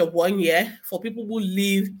the age of 1 year for people who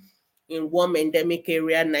live in warm endemic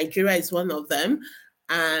area. Nigeria is one of them,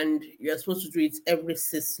 and you're supposed to do it every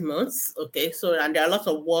 6 months. Okay, so and there are lots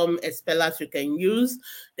of warm expellers you can use.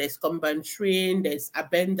 There's Combantrin, there's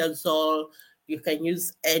Albendazole. You can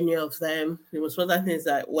use any of them. The most important thing is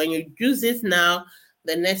that when you use it now,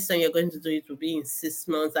 the next time you're going to do it will be in 6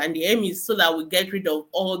 months. And the aim is so that we get rid of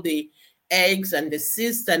all the eggs and the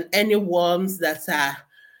cysts and any worms that are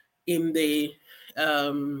in the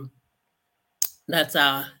that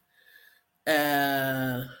are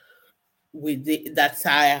that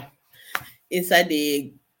are inside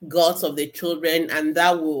the guts of the children, and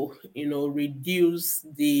that will reduce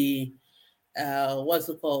the what's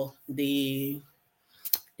it called, the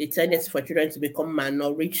tendency for children to become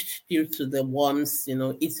malnourished due to the worms,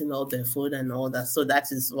 eating all their food and all that. So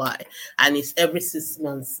that is why. And it's every 6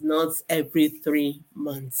 months, not every 3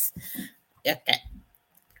 months. Okay.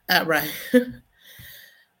 All right.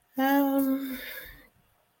 um,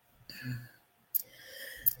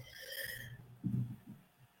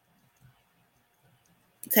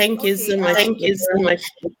 Thank you so Okay. much. Thank you so much.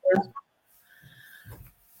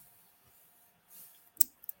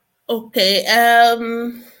 Okay.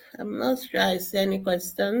 I'm not sure I see any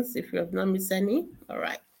questions. If you have not missed any, all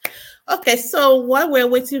right. Okay, so while we're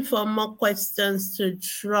waiting for more questions to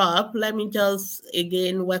drop, let me just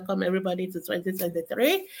again welcome everybody to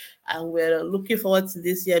 2023. And we're looking forward to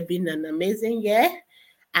this year being an amazing year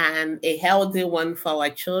and a healthy one for our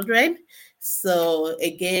children. So,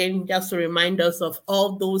 again, just to remind us of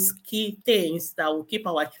all those key things that will keep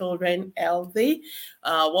our children healthy,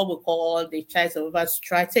 what we call the child survival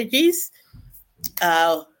strategies.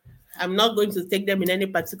 Uh, I'm not going to take them in any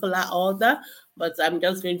particular order, but I'm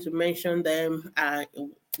just going to mention them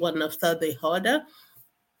one after the other.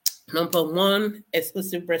 Number one,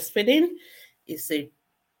 exclusive breastfeeding is a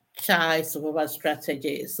child survival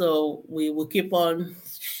strategy. So we will keep on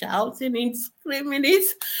shouting it, screaming it.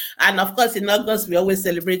 And of course, in August, we always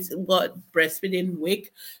celebrate World Breastfeeding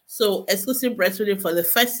Week. So exclusive breastfeeding for the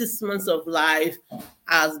first 6 months of life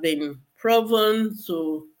has been proven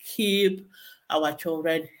to keep our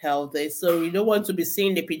children healthy. So we don't want to be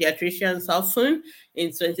seeing the pediatricians often in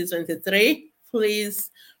 2023. Please,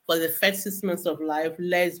 for the first 6 months of life,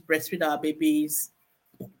 let's breastfeed our babies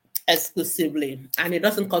exclusively, and it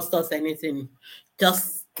doesn't cost us anything.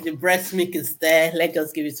 Just the breast milk is there. Let's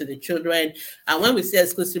just give it to the children. And when we say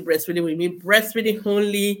exclusive breastfeeding, we mean breastfeeding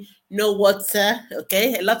only, no water.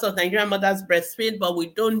 Okay, a lot of Nigerian mothers breastfeed, but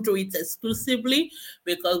we don't do it exclusively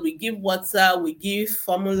because we give water, we give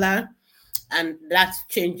formula, and that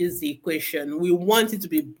changes the equation. We want it to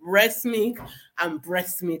be breast milk and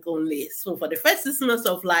breast milk only. So for the first 6 months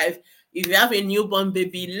of life, if you have a newborn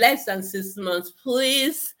baby less than 6 months,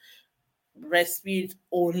 please breastfeed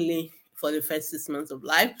only for the first 6 months of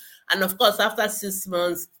life. And of course, after 6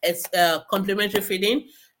 months, it's complementary feeding.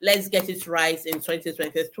 Let's get it right in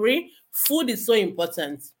 2023. Food is so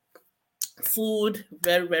important. Food,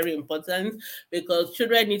 very, very important, because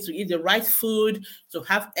children need to eat the right food to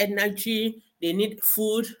have energy. They need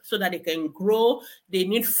food so that they can grow. They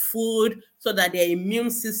need food so that their immune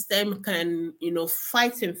system can,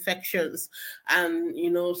 fight infections, and,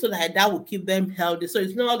 so that will keep them healthy. So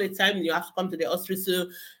it's not all the time you have to come to the hospital.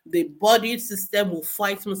 The body system will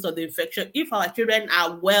fight most of the infection if our children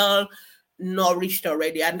are well nourished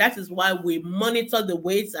already. And that is why we monitor the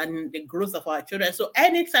weight and the growth of our children. So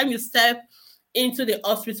anytime you step into the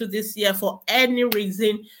hospital this year for any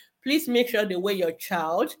reason, please make sure they weigh your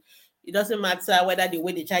child. It doesn't matter whether they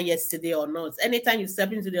weighed the child yesterday or not. Anytime you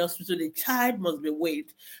step into the hospital, the child must be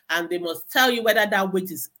weighed, and they must tell you whether that weight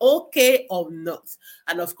is okay or not.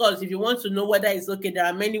 And of course, if you want to know whether it's okay, there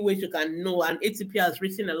are many ways you can know, and ATP has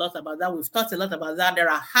written a lot about that. We've talked a lot about that. There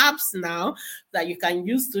are apps now that you can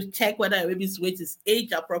use to check whether a baby's weight is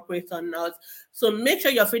age appropriate or not. So make sure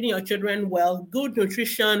you're feeding your children well. Good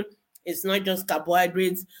nutrition. It's not just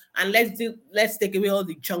carbohydrates. And let's take away all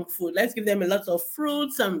the junk food. Let's give them a lot of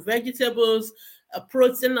fruits and vegetables,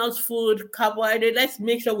 proteinous food, carbohydrate. Let's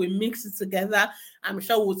make sure we mix it together. I'm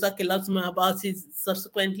sure we'll talk a lot more about it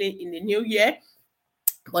subsequently in the new year.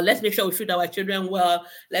 But let's make sure we feed our children well.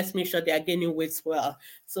 Let's make sure they are gaining weight well.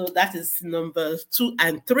 So that is number 2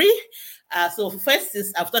 and 3. So first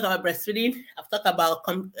is I've talked about breastfeeding. I've talked about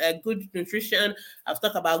good nutrition. I've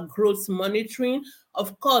talked about growth monitoring.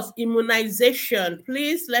 Of course, immunization.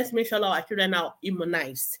 Please, let's make sure our children are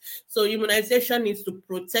immunized. So immunization is to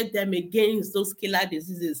protect them against those killer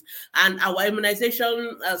diseases. And our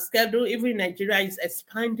immunization schedule, even in Nigeria, is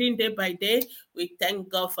expanding day by day. We thank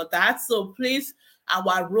God for that. So please,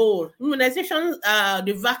 our role. Immunization,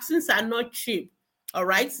 the vaccines are not cheap. All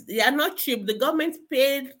right, they are not cheap. The government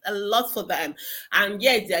paid a lot for them, and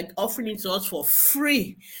yet they are offering it to us for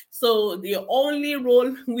free. So the only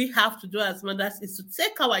role we have to do as mothers is to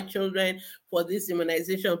take our children for this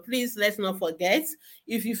immunization. Please, let's not forget,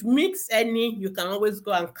 if you've mixed any, you can always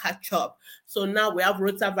go and catch up. So now we have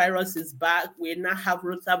rotavirus is back. We now have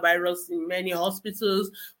rotavirus in many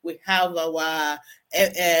hospitals. We have our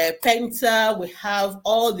Penta. We have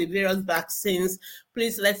all the various vaccines.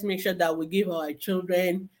 Please, let's make sure that we give our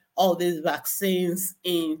children all these vaccines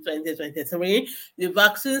in 2023. The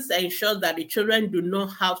vaccines ensure that the children do not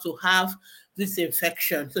have to have this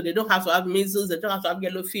infection. So they don't have to have measles, they don't have to have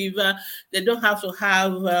yellow fever, they don't have to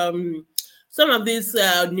have some of these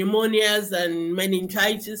pneumonias and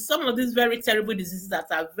meningitis, some of these very terrible diseases that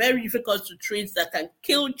are very difficult to treat, that can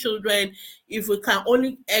kill children. If we can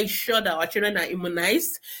only ensure that our children are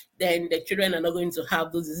immunized, then the children are not going to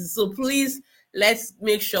have those diseases. So please, let's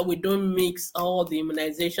make sure we don't mix all the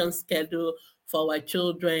immunization schedule for our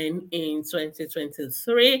children in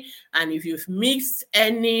 2023. And if you've mixed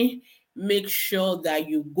any, make sure that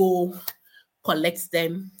you go collect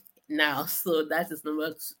them now. So that is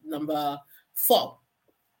number 4.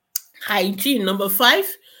 Hygiene. Number 5,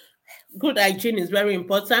 good hygiene is very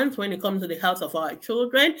important when it comes to the health of our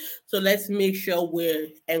children. So let's make sure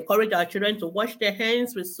we encourage our children to wash their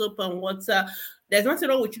hands with soap and water. There's nothing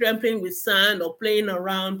wrong with children playing with sand or playing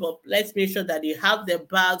around, but let's make sure that they have their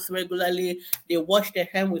baths regularly, they wash their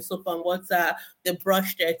hands with soap and water, they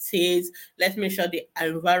brush their teeth. Let's make sure the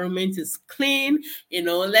environment is clean.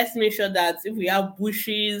 Let's make sure that if we have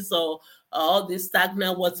bushes or all this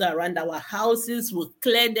stagnant water around our houses, we'll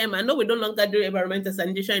clear them. I know we no longer do environmental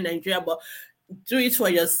sanitation in Nigeria, but do it for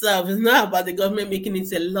yourself. It's not about the government making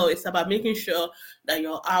it a law. It's about making sure that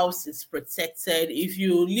your house is protected. If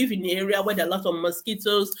you live in an area where there are a lot of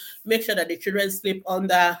mosquitoes, make sure that the children sleep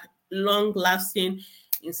under long-lasting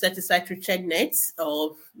insecticide-treated nets,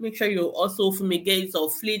 or make sure you also fumigate or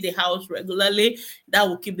flea the house regularly. That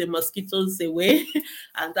will keep the mosquitoes away,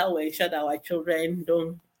 and that will ensure that our children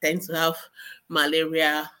don't tend to have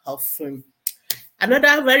malaria often.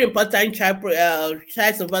 Another very important child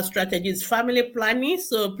support strategy is family planning.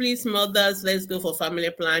 So please, mothers, let's go for family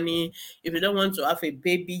planning. If you don't want to have a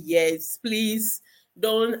baby yet, please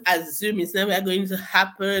don't assume it's never going to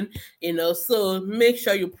happen. So make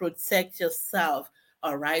sure you protect yourself.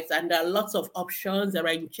 All right. And there are lots of options. There are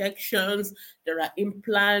injections, there are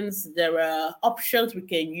implants, there are options we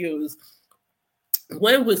can use.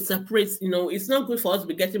 When we separate, it's not good for us to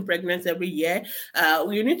be getting pregnant every year.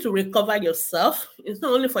 You need to recover yourself. It's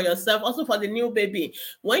not only for yourself, also for the new baby.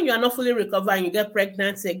 When you are not fully recovered and you get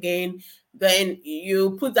pregnant again, then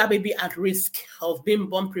you put that baby at risk of being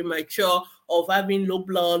born premature, of having low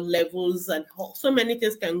blood levels, and so many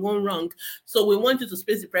things can go wrong. So we want you to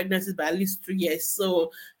space the pregnancy by at least 2 years.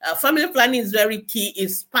 So family planning is very key.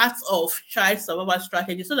 It's part of child survival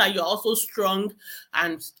strategy, so that you're also strong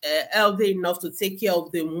and healthy enough to take care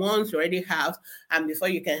of the ones you already have, and before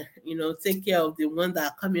you can, take care of the ones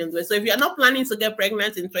that are coming on the way. So if you're not planning to get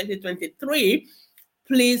pregnant in 2023,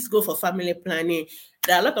 please go for family planning.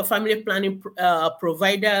 There are a lot of family planning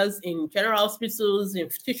providers in general hospitals, in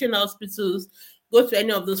teaching hospitals. Go to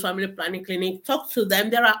any of those family planning clinics, talk to them.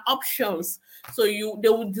 There are options. So they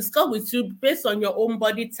will discuss with you based on your own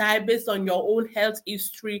body type, based on your own health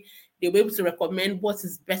history. They'll be able to recommend what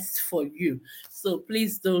is best for you. So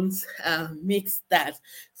please don't mix that.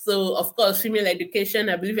 So, of course, female education,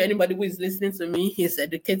 I believe anybody who is listening to me is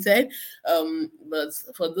educated. But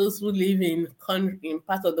for those who live in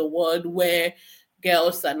part of the world where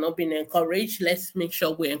girls are not being encouraged, let's make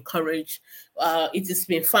sure we encourage. It has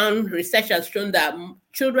been found, research has shown that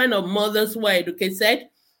children of mothers who are educated,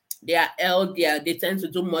 they are healthier, they tend to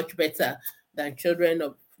do much better than children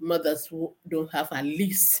of mothers who don't have at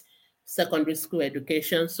least secondary school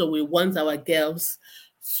education. So we want our girls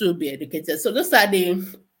to be educated. So those are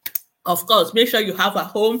of course, make sure you have at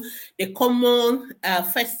home the common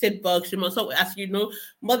first aid box. You must, as you know,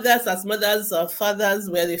 mothers as mothers or fathers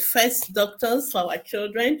were the first doctors for our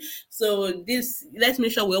children. So let's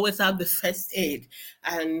make sure we always have the first aid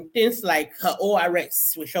and things like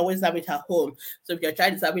ORS. We should always have it at home. So if your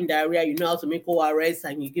child is having diarrhea, you know how to make ORS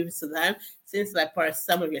and you give it to them. Things like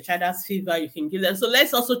paracetamol, if your child has fever, you can give them. So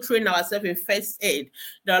let's also train ourselves in first aid.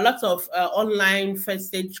 There are lots of online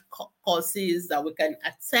first aid courses that we can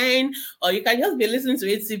attend, or you can just be listening to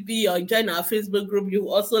ATP or join our Facebook group. You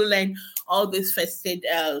also learn all these first aid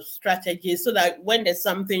strategies, so that when there's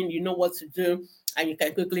something, you know what to do and you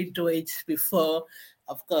can quickly do it before,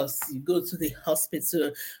 of course, you go to the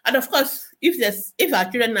hospital. And of course, if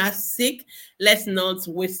our children are sick, let's not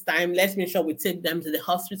waste time. Let's make sure we take them to the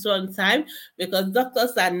hospital on time, because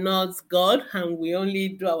doctors are not God and we only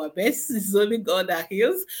do our best. It's only God that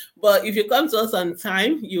heals. But if you come to us on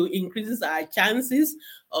time, you increases our chances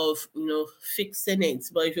of fixing it.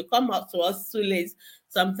 But if you come out to us too late,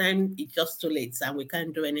 sometimes it's just too late and we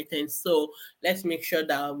can't do anything. So let's make sure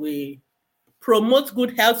that we promote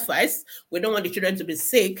good health first. We don't want the children to be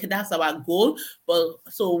sick. That's our goal. But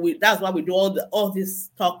that's why we do all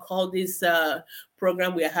this talk, all this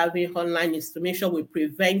program we are having online, is to make sure we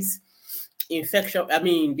prevent infection.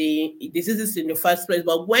 The diseases in the first place.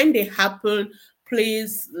 But when they happen,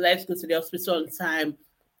 please, let's go to the hospital on time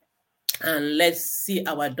and let's see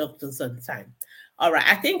our doctors on time. All right.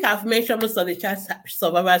 I think I've mentioned most of the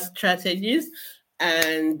survival strategies.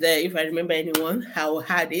 And if I remember anyone, I will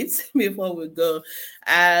add it before we go.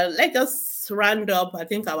 Let us round up. I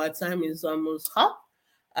think our time is almost up.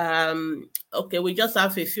 Okay, we just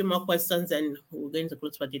have a few more questions and we're going to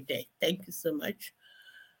close for the day. Thank you so much.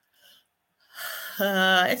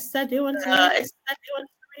 Esther, do you want to read?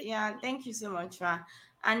 Yeah, thank you so much, Fa.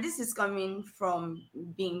 And this is coming from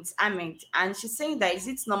Bint Ahmed, and she's saying that is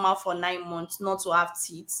it normal for 9 months not to have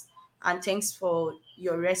teeth? And thanks for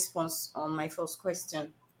your response on my first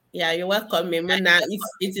question. Yeah, you're welcome, Memuna.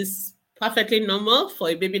 It is perfectly normal for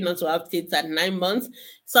a baby not to have teeth at 9 months.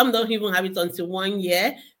 Some don't even have it until 1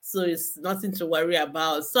 year, so it's nothing to worry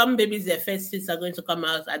about. Some babies, their first teeth are going to come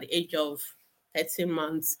out at the age of 13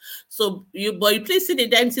 months. So but you please see the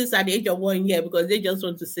dentist at the age of 1 year because they just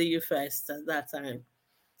want to see you first at that time.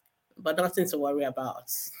 But nothing to worry about.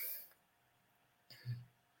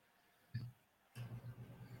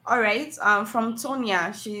 All right. From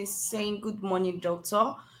Tonya, she's saying, "Good morning,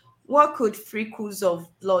 doctor. What could freckles of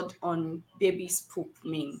blood on baby's poop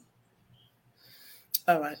mean?"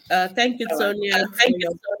 All right. Thank you, Sonia, for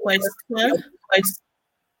your question.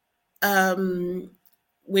 Um,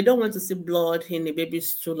 we don't want to see blood in the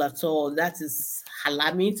baby's stool at all. That is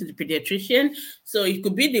alarming to the pediatrician. So it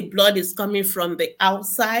could be the blood is coming from the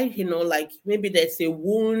outside, like maybe there's a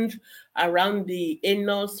wound around the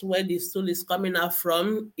anus where the stool is coming out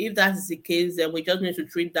from. If that is the case, then we just need to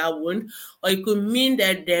treat that wound. Or it could mean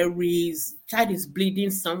that child is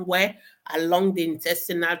bleeding somewhere along the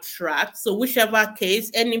intestinal tract. So whichever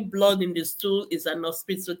case, any blood in the stool is an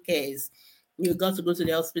hospital case. You got to go to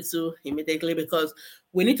the hospital immediately because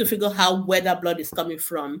we need to figure out where that blood is coming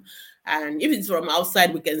from. And if it's from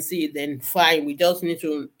outside, we can see it, then fine. We just need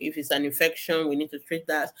to, if it's an infection, we need to treat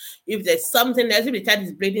that. If there's something else, if the child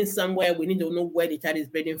is bleeding somewhere, we need to know where the child is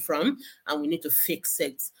bleeding from and we need to fix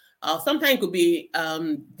it. Sometimes it could be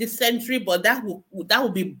dysentery, but that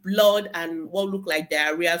will be blood and what look like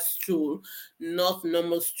diarrhea stool, not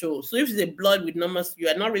normal stool. So if it's a blood with normal, you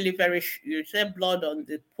are not really you said blood on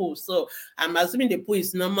the poo. So I'm assuming the poo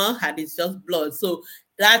is normal and it's just blood. So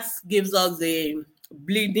that gives us the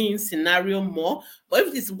bleeding scenario more. But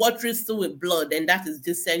if it's watery stool with blood, then that is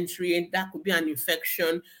dysentery and that could be an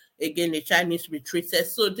infection. Again, the child needs to be treated.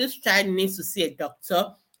 So this child needs to see a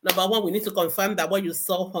doctor. Number one, we need to confirm that what you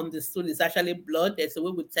saw on the stool is actually blood. There's a way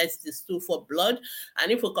we test the stool for blood.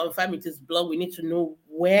 And if we confirm it is blood, we need to know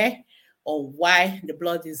where or why the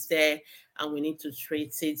blood is there. And we need to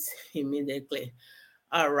treat it immediately.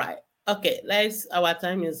 All right. Okay, our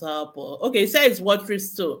time is up. Okay, say it's watery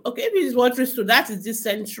stool. Okay, if it's watery stool, that is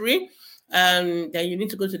dysentery. Then you need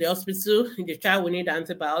to go to the hospital. The child will need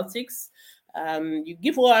antibiotics. You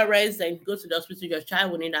give ORS, then go to the hospital. Your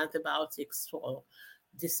child will need antibiotics for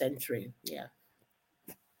dysentery. Yeah.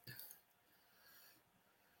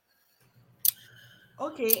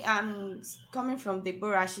 Okay, and coming from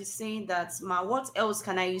Deborah, she's saying that, "Ma, what else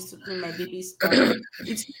can I use to clean my baby's tongue?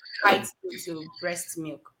 It's quite good to breast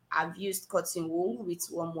milk. I've used cotton wool with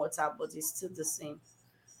warm water, but it's still the same."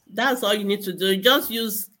 That's all you need to do. Just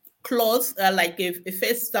use cloth, like a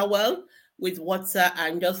face towel with water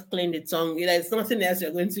and just clean the tongue. There's nothing else you're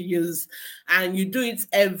going to use. And you do it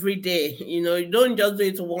every day. You don't just do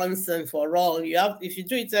it once and for all. If you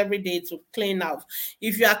do it every day to clean out.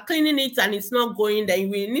 If you are cleaning it and it's not going, then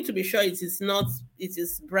we need to be sure it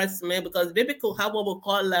is breast milk because baby could have what we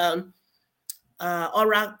call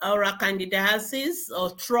oral candidiasis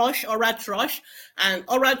or oral thrush, and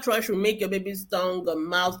oral thrush will make your baby's tongue or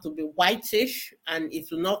mouth to be whitish and it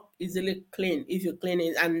will not easily clean if you clean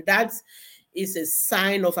it, and that is a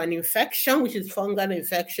sign of an infection, which is fungal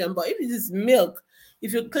infection. But if it is milk,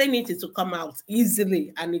 if you clean it, it will come out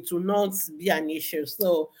easily and it will not be an issue.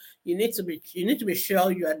 So you need to be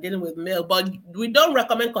sure you are dealing with milk. But we don't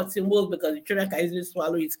recommend cotton wool because the children can easily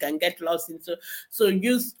swallow it, can get lost into. So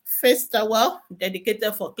use face towel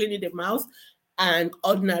dedicated for cleaning the mouth and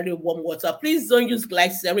ordinary warm water. Please don't use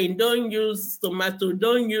glycerin, don't use tomato,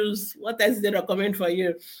 don't use what else they recommend for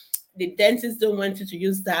you. The dentist don't want you to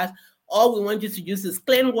use that. All we want you to use is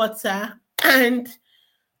clean water and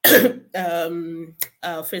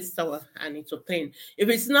face towel, and it will clean. If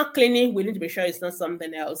it's not cleaning, we need to be sure it's not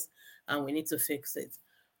something else and we need to fix it.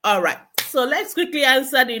 All right. So let's quickly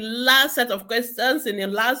answer the last set of questions in the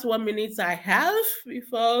last 1 minute I have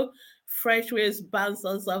before Freshways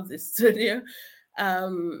bounces off the studio.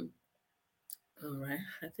 All right.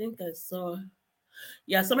 I think I saw.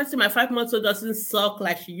 Yeah, somebody said my 5 months old doesn't suck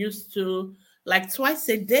like she used to. like twice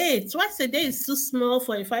a day. Twice a day is too small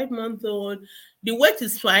for a 5-month-old. The weight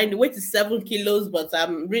is fine. The weight is 7 kilos, but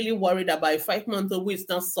I'm really worried about a 5-month-old who is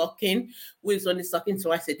not sucking, who is only sucking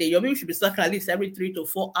twice a day. Your baby should be sucking at least every 3 to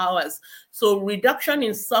 4 hours. So reduction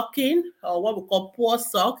in sucking, or what we call poor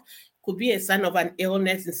suck, could be a sign of an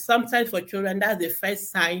illness. And sometimes for children, that's the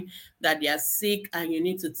first sign that they are sick and you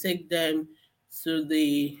need to take them to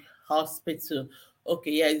the hospital.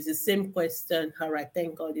 Okay, yeah, it's the same question. All right,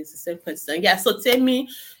 thank God, it's the same question. Yeah, so tell me,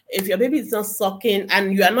 if your baby is not sucking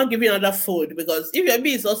and you are not giving other food, because if your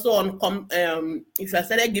baby is also on, if you are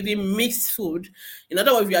started giving mixed food, in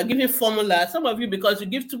other words, if you are giving formula, some of you, because you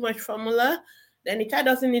give too much formula, then the child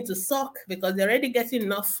doesn't need to suck because they're already getting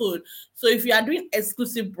enough food. So if you are doing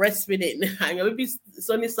exclusive breastfeeding and your baby is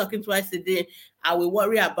only sucking twice a day, I will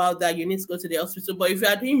worry about that. You need to go to the hospital. But if you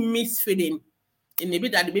are doing mixed feeding, it may be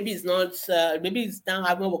that the baby is not, maybe it's now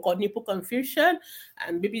having what we call nipple confusion,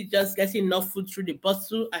 and maybe just getting enough food through the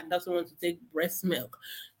bottle and doesn't want to take breast milk,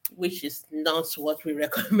 which is not what we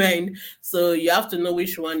recommend. So you have to know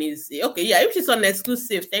which one is okay. Yeah, if she's on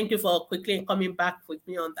exclusive, thank you for quickly coming back with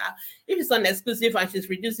me on that. If it's on exclusive and she's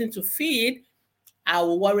reducing to feed, I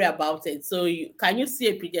will worry about it. So can you see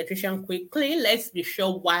a pediatrician quickly? Let's be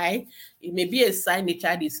sure why. It may be a sign the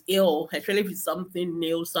child is ill, especially if it's something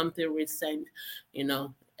new, something recent, you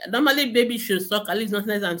know. Normally, baby should suck at least not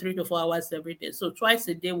less than 3 to 4 hours every day. So twice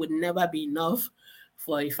a day would never be enough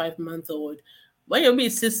for a 5-month-old. When your baby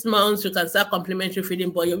is 6 months, you can start complementary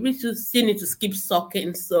feeding, but your baby still need to keep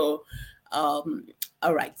sucking. So um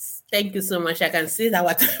all right. Thank you so much. I can see that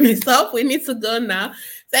our time is up. We need to go now.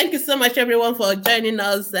 Thank you so much, everyone, for joining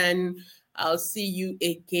us. And I'll see you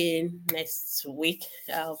again next week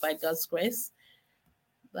by God's grace.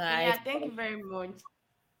 Bye. Yeah, thank you very much.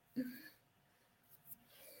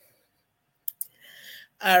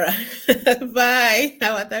 All right. Bye.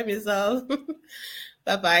 Our time is up.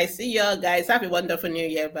 Bye bye. See you all, guys. Have a wonderful new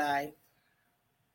year. Bye.